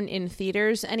shown in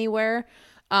theaters anywhere.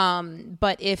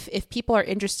 But if people are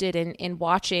interested in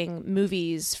watching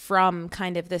movies from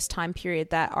kind of this time period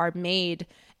that are made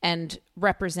and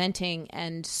representing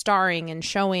and starring and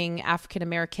showing African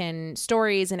American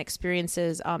stories and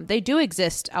experiences, they do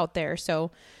exist out there.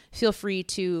 So feel free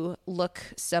to look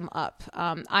some up.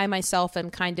 I myself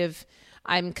am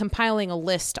I'm compiling a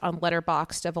list on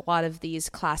Letterboxd of a lot of these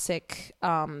classic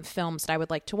films that I would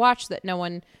like to watch that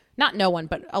not no one,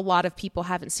 but a lot of people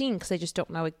haven't seen because they just don't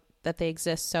know that they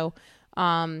exist. So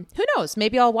who knows?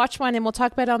 Maybe I'll watch one and we'll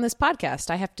talk about it on this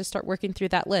podcast. I have to start working through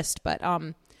that list. But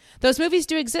those movies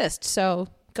do exist. So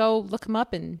go look them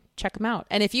up and check them out.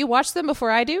 And if you watch them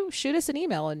before I do, shoot us an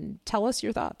email and tell us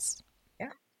your thoughts.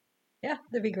 Yeah,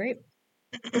 that'd be great.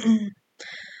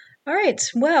 All right.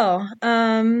 Well,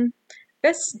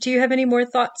 Chris, do you have any more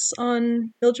thoughts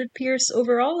on Mildred Pierce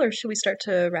overall, or should we start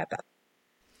to wrap up?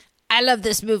 I love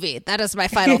this movie. That is my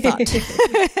final thought.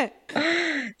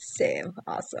 Same.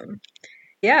 Awesome.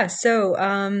 Yeah. So,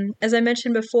 as I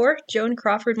mentioned before, Joan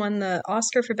Crawford won the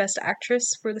Oscar for Best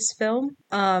Actress for this film.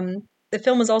 The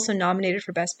film was also nominated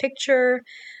for Best Picture,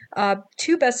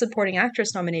 2 Best Supporting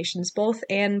Actress nominations, both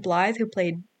Anne Blythe, who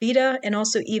played Beta, and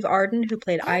also Eve Arden, who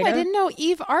played Ida. I didn't know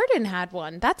Eve Arden had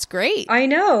one. That's great. I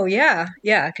know, yeah,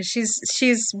 because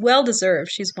she's well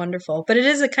deserved. She's wonderful, but it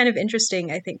is a kind of interesting,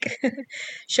 I think,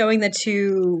 showing the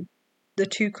two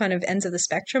kind of ends of the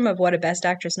spectrum of what a Best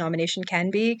Actress nomination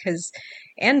can be. Because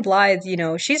Anne Blythe,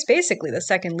 she's basically the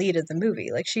second lead of the movie.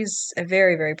 Like, she's a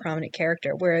very, very prominent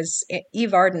character, whereas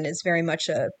Eve Arden is very much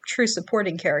a true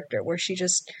supporting character, where she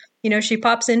just, she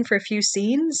pops in for a few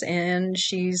scenes and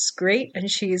she's great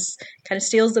and she's kind of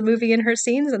steals the movie in her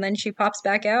scenes and then she pops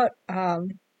back out.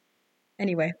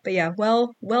 Anyway, but yeah,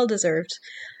 well deserved.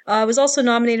 Was also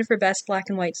nominated for Best Black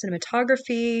and White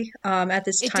Cinematography. At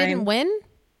this time, it didn't win.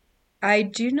 I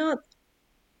do not.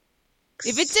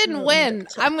 If it didn't win,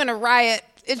 I'm going to riot.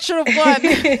 It should have won.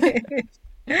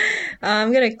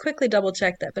 I'm going to quickly double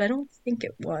check that, but I don't think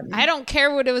it won. I don't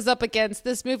care what it was up against.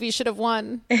 This movie should have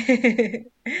won.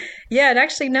 Yeah, and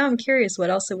actually now I'm curious what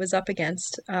else it was up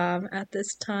against at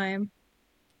this time.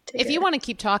 If you want to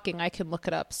keep talking, I can look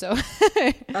it up. So,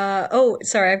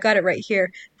 sorry, I've got it right here.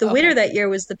 The winner that year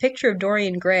was The Picture of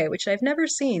Dorian Gray, which I've never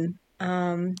seen.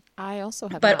 I also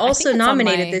have, but also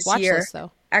nominated this year. List,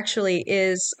 actually,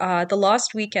 is The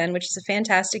Lost Weekend, which is a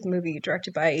fantastic movie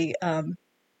directed by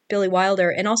Billy Wilder,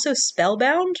 and also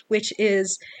Spellbound, which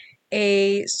is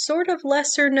a sort of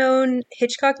lesser known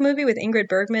Hitchcock movie with Ingrid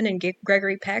Bergman and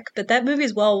Gregory Peck. But that movie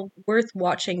is well worth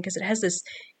watching because it has this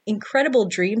incredible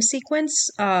dream sequence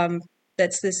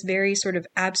that's this very sort of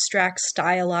abstract,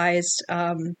 stylized,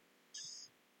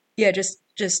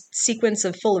 just sequence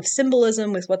full of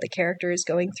symbolism with what the character is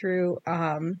going through.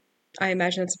 I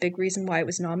imagine that's a big reason why it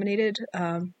was nominated.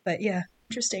 But yeah,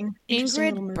 interesting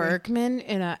Ingrid Bergman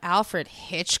in an Alfred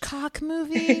Hitchcock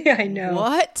movie? I know.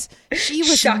 What? She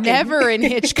was Shocking. Never in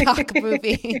Hitchcock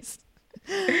movies.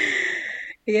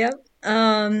 Yep.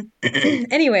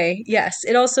 Anyway, yes,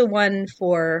 it also won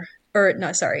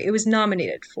it was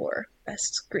nominated for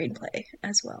Best Screenplay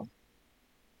as well.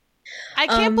 I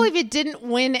can't believe it didn't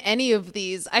win any of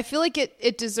these. I feel like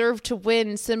it deserved to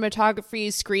win cinematography,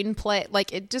 screenplay.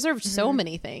 Like, it deserved so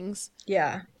many things.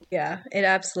 Yeah, it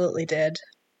absolutely did.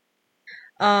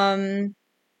 I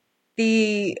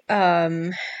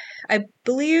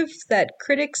believe that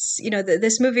critics,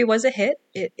 this movie was a hit.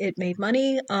 It made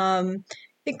money.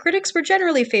 The critics were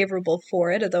generally favorable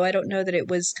for it, although I don't know that it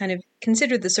was kind of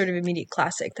considered the sort of immediate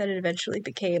classic that it eventually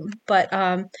became. But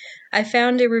I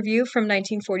found a review from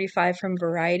 1945 from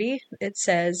Variety. It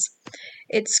says,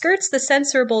 "It skirts the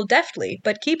censorable deftly,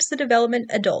 but keeps the development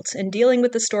adult in dealing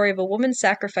with the story of a woman's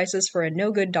sacrifices for a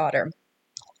no-good daughter.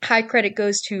 High credit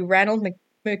goes to Ranald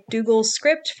McDougall's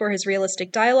script for his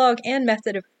realistic dialogue and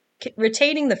method of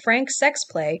retaining the frank sex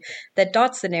play that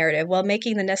dots the narrative while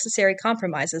making the necessary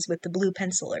compromises with the blue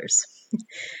pencilers."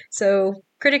 So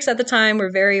critics at the time were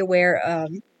very aware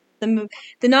the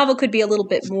novel could be a little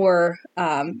bit more,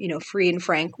 free and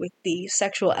frank with the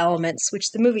sexual elements,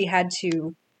 which the movie had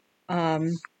to,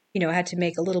 had to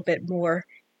make a little bit more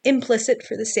implicit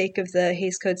for the sake of the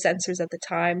Hays Code censors at the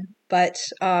time. But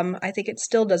I think it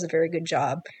still does a very good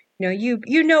job.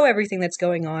 You know everything that's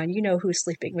going on. You know who's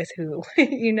sleeping with who.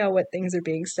 You know what things are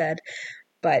being said.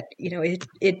 But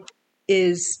it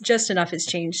is just enough has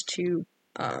changed to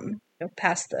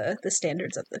pass the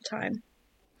standards of the time.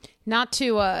 Not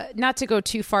to go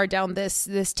too far down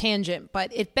this tangent, but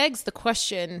it begs the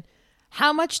question: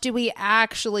 how much do we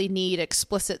actually need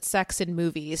explicit sex in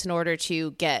movies in order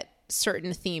to get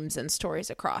certain themes and stories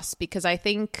across? Because I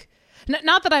think.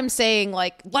 Not that I'm saying,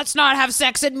 like, let's not have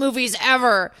sex in movies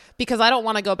ever, because I don't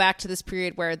want to go back to this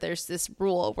period where there's this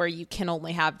rule where you can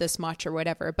only have this much or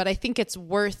whatever. But I think it's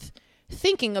worth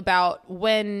thinking about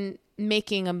when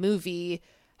making a movie,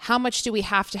 how much do we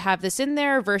have to have this in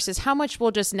there versus how much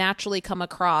will just naturally come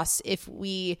across if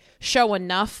we show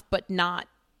enough but not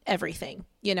everything,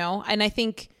 And I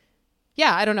think,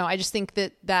 I don't know. I just think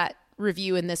that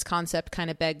review in this concept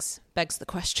kind of begs the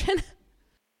question.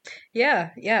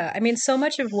 Yeah. I mean, so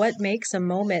much of what makes a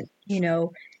moment,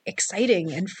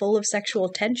 exciting and full of sexual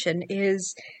tension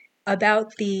is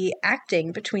about the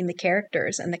acting between the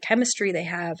characters and the chemistry they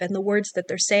have and the words that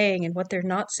they're saying and what they're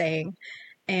not saying.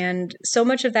 And so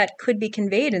much of that could be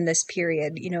conveyed in this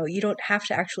period. You don't have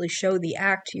to actually show the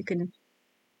act. You can,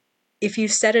 if you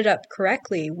set it up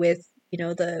correctly with,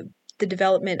 the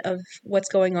development of what's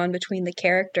going on between the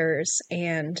characters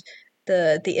and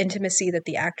the intimacy that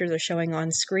the actors are showing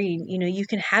on screen, you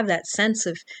can have that sense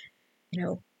of,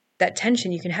 that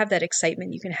tension. You can have that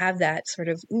excitement. You can have that sort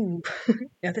of, ooh,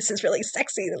 this is really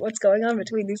sexy, what's going on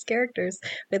between these characters,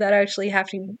 without actually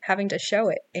having to show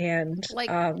it. And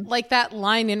like that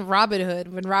line in Robin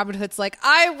Hood, when Robin Hood's like,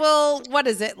 I will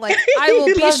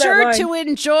be sure to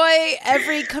enjoy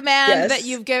every command that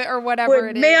you've given, or whatever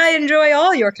it is. May I enjoy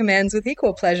all your commands with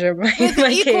equal pleasure, my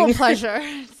equal king. pleasure.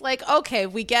 It's like, okay,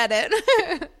 we get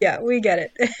it. Yeah, we get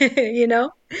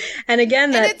it. And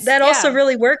again, that also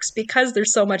really works because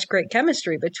there's so much great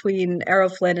chemistry between Errol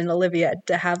Flynn and Olivia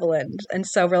de Havilland. And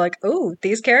so we're like, oh,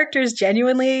 these characters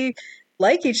genuinely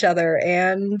like each other.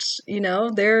 And,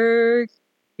 they're,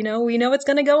 we know what's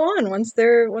going to go on once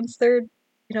they're,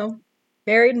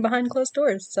 married and behind closed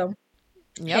doors. So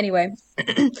anyway,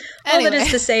 all that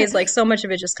is to say is, like, so much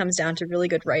of it just comes down to really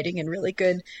good writing and really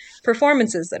good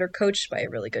performances that are coached by a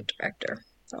really good director.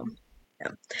 So.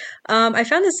 Yeah. I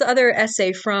found this other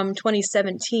essay from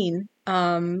 2017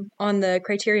 on the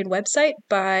Criterion website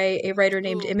by a writer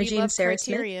named Imogene Sarah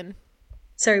Criterion. Smith.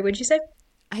 Sorry, what did you say?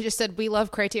 I just said we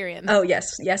love Criterion. Oh,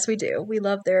 yes, we do. We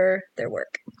love their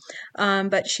work.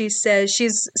 But she says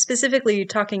she's specifically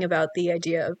talking about the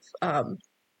idea of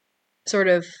sort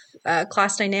of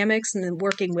class dynamics and then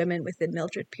working women within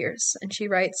Mildred Pierce. And she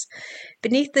writes,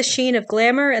 "Beneath the sheen of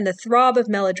glamour and the throb of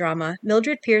melodrama,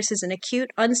 Mildred Pierce is an acute,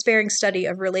 unsparing study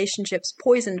of relationships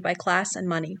poisoned by class and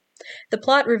money. The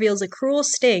plot reveals a cruel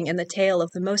sting in the tale of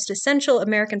the most essential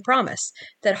American promise,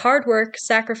 that hard work,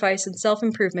 sacrifice, and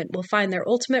self-improvement will find their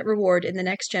ultimate reward in the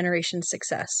next generation's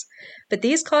success. But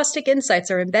these caustic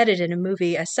insights are embedded in a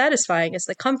movie as satisfying as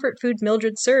the comfort food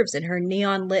Mildred serves in her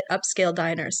neon-lit upscale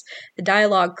diners, the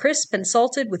dialogue crisp and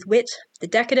salted with wit, the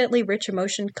decadently rich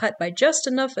emotion cut by just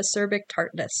enough acerbic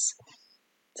tartness."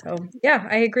 So, yeah,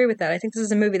 I agree with that. I think this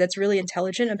is a movie that's really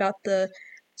intelligent about the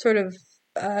sort of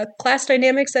class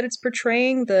dynamics that it's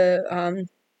portraying, the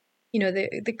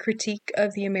critique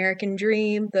of the American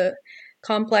dream, the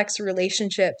complex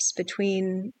relationships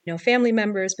between, family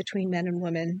members, between men and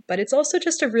women. But it's also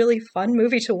just a really fun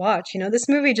movie to watch. This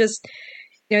movie just,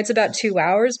 it's about 2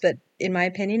 hours, but in my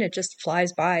opinion, it just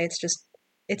flies by.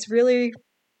 It's really,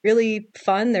 really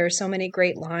fun. There are so many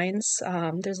great lines.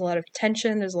 There's a lot of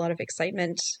tension. There's a lot of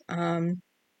excitement.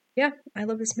 Yeah, I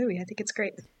love this movie. I think it's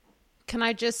great. Can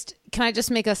I just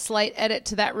make a slight edit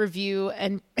to that review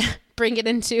and bring it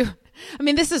into, I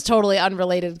mean, this is totally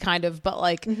unrelated kind of, but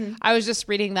I was just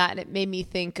reading that and it made me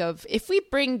think of, if we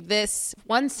bring this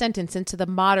one sentence into the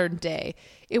modern day,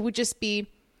 it would just be,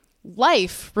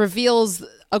 Life reveals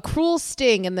a cruel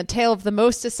sting in the tale of the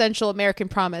most essential American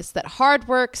promise that hard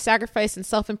work, sacrifice, and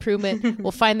self-improvement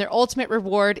will find their ultimate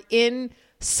reward in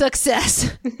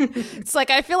success. It's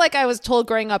like, I feel like I was told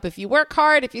growing up, if you work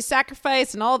hard, if you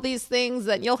sacrifice and all these things,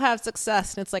 then you'll have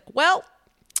success. And it's like, well,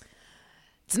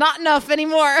 it's not enough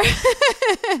anymore.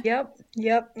 Yep.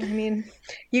 I mean,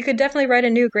 you could definitely write a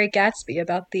new Great Gatsby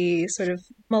about the sort of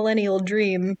millennial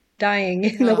dream dying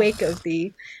in the wake of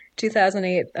the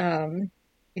 2008,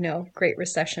 Great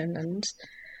Recession and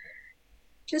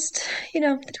just,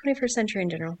 the 21st century in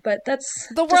general. But that's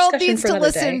the world needs to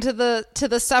listen to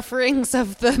the sufferings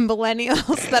of the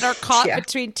millennials that are caught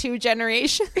between two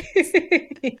generations.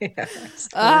 Millennials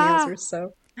are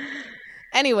so.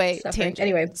 Anyway,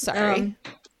 Anyway, sorry.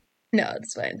 No,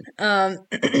 it's fine.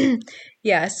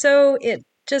 So it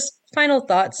just final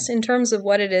thoughts in terms of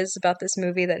what it is about this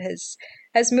movie that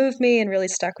has moved me and really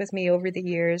stuck with me over the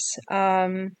years.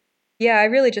 I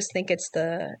really just think it's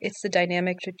the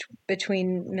dynamic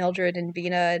between Mildred and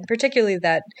Vina, and particularly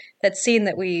that scene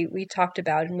that we talked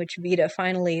about in which Vita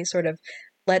finally sort of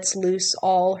lets loose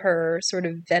all her sort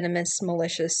of venomous,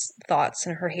 malicious thoughts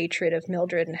and her hatred of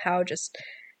Mildred, and how just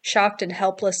shocked and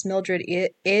helpless Mildred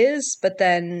is, but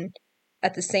then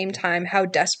at the same time how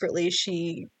desperately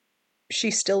she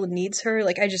still needs her.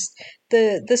 Like, I just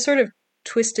the sort of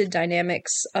twisted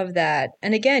dynamics of that,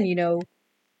 and again,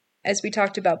 as we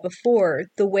talked about before,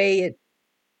 the way it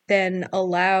then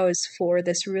allows for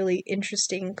this really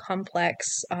interesting,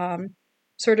 complex,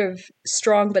 sort of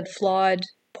strong but flawed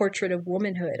portrait of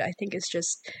womanhood, I think it's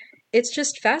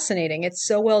just fascinating. It's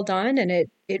so well done, and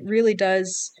it really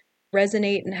does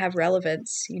resonate and have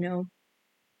relevance,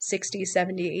 60,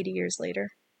 70, 80 years later.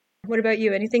 What about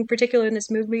you? Anything particular in this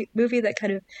movie that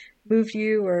kind of moved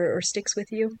you or sticks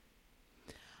with you?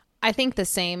 I think the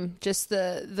same, just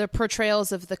the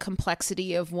portrayals of the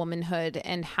complexity of womanhood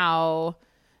and how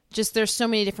just there's so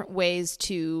many different ways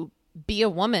to be a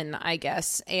woman, I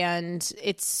guess. And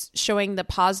it's showing the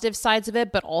positive sides of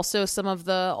it, but also some of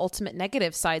the ultimate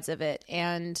negative sides of it.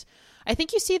 And I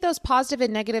think you see those positive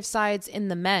and negative sides in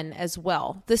the men as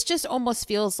well. This just almost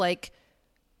feels like,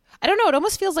 I don't know, it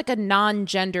almost feels like a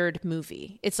non-gendered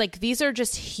movie. It's like, these are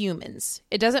just humans.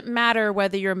 It doesn't matter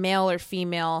whether you're male or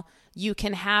female. You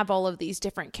can have all of these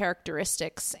different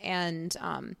characteristics. And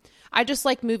I just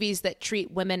like movies that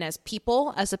treat women as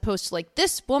people, as opposed to like,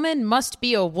 this woman must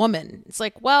be a woman. It's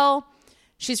like, well,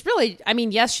 she's really,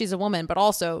 yes, she's a woman, but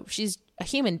also she's a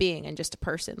human being and just a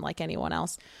person like anyone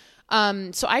else.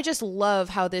 So I just love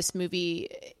how this movie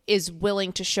is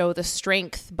willing to show the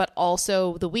strength, but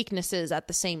also the weaknesses at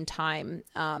the same time,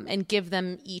 and give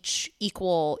them each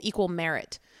equal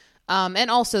merit. And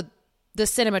also the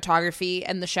cinematography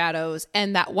and the shadows,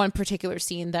 and that one particular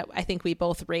scene that I think we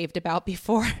both raved about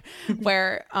before,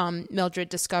 where Mildred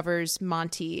discovers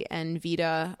Monty and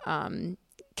Vita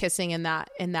kissing in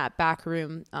that back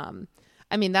room.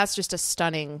 That's just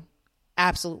a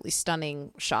absolutely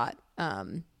stunning shot.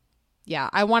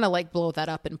 I want to like blow that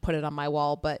up and put it on my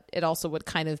wall, but it also would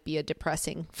kind of be a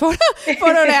depressing photo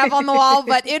to have on the wall,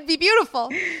 but it'd be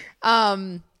beautiful.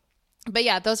 But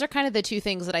yeah, those are kind of the two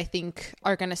things that I think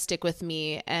are going to stick with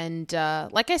me. And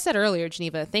like I said earlier,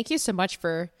 Geneva, thank you so much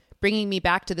for bringing me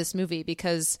back to this movie,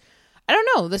 because I don't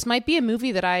know, this might be a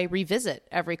movie that I revisit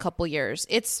every couple years.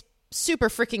 It's super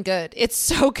freaking good. It's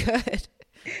so good.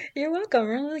 You're welcome. I'm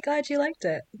really glad you liked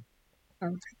it.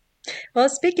 Well,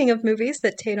 speaking of movies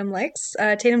that Tatum likes,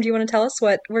 Tatum, do you want to tell us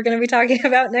what we're going to be talking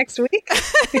about next week?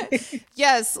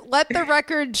 Yes, let the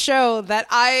record show that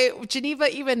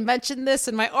Geneva even mentioned this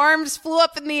and my arms flew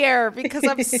up in the air because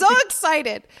I'm so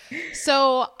excited.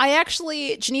 So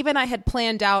Geneva and I had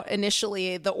planned out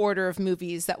initially the order of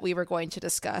movies that we were going to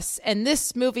discuss. And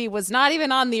this movie was not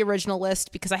even on the original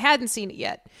list because I hadn't seen it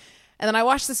yet. And then I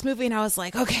watched this movie and I was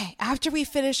like, okay, after we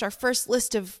finish our first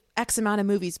list of X amount of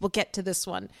movies, we'll get to this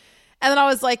one. And then I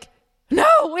was like,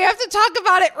 no, we have to talk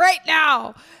about it right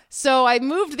now. So I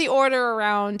moved the order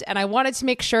around, and I wanted to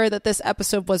make sure that this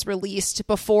episode was released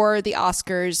before the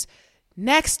Oscars.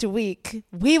 Next week,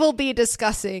 we will be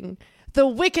discussing the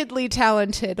wickedly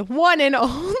talented one and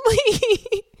only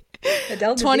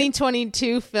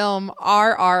 2022 film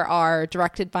RRR,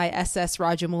 directed by S.S.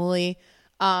 Rajamouli.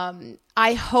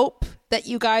 I hope that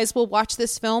you guys will watch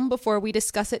this film before we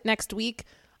discuss it next week.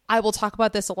 I will talk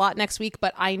about this a lot next week,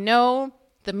 but I know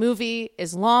the movie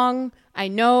is long. I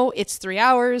know it's 3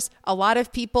 hours. A lot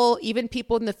of people, even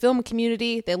people in the film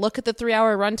community, they look at the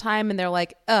 3-hour runtime and they're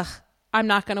like, ugh, I'm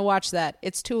not going to watch that.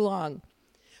 It's too long.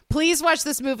 Please watch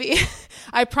this movie.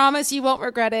 I promise you won't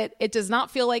regret it. It does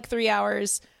not feel like 3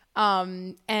 hours.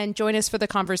 And join us for the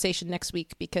conversation next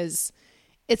week, because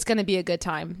It's going to be a good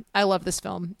time. I love this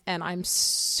film, and I'm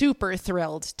super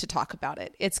thrilled to talk about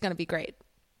it. It's going to be great.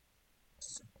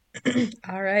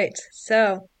 All right.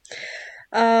 So,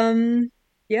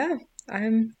 yeah,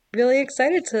 I'm really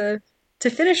excited to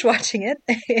finish watching it,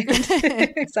 and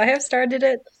 'cause I have started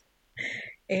it.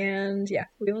 And yeah,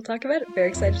 we will talk about it. Very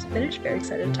excited to finish. Very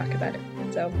excited to talk about it.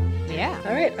 So, yeah.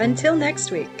 All right. Until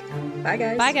next week. Bye,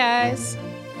 guys. Bye, guys.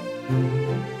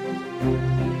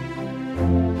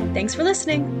 Thanks for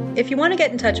listening. If you want to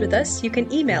get in touch with us, you can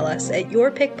email us at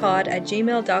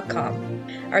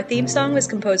yourpickpod@gmail.com. Our theme song was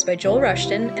composed by Joel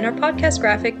Rushton, and our podcast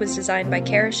graphic was designed by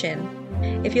Kara Shin.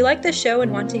 If you like this show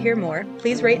and want to hear more,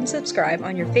 please rate and subscribe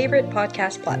on your favorite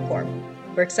podcast platform.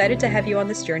 We're excited to have you on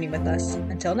this journey with us.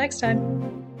 Until next time.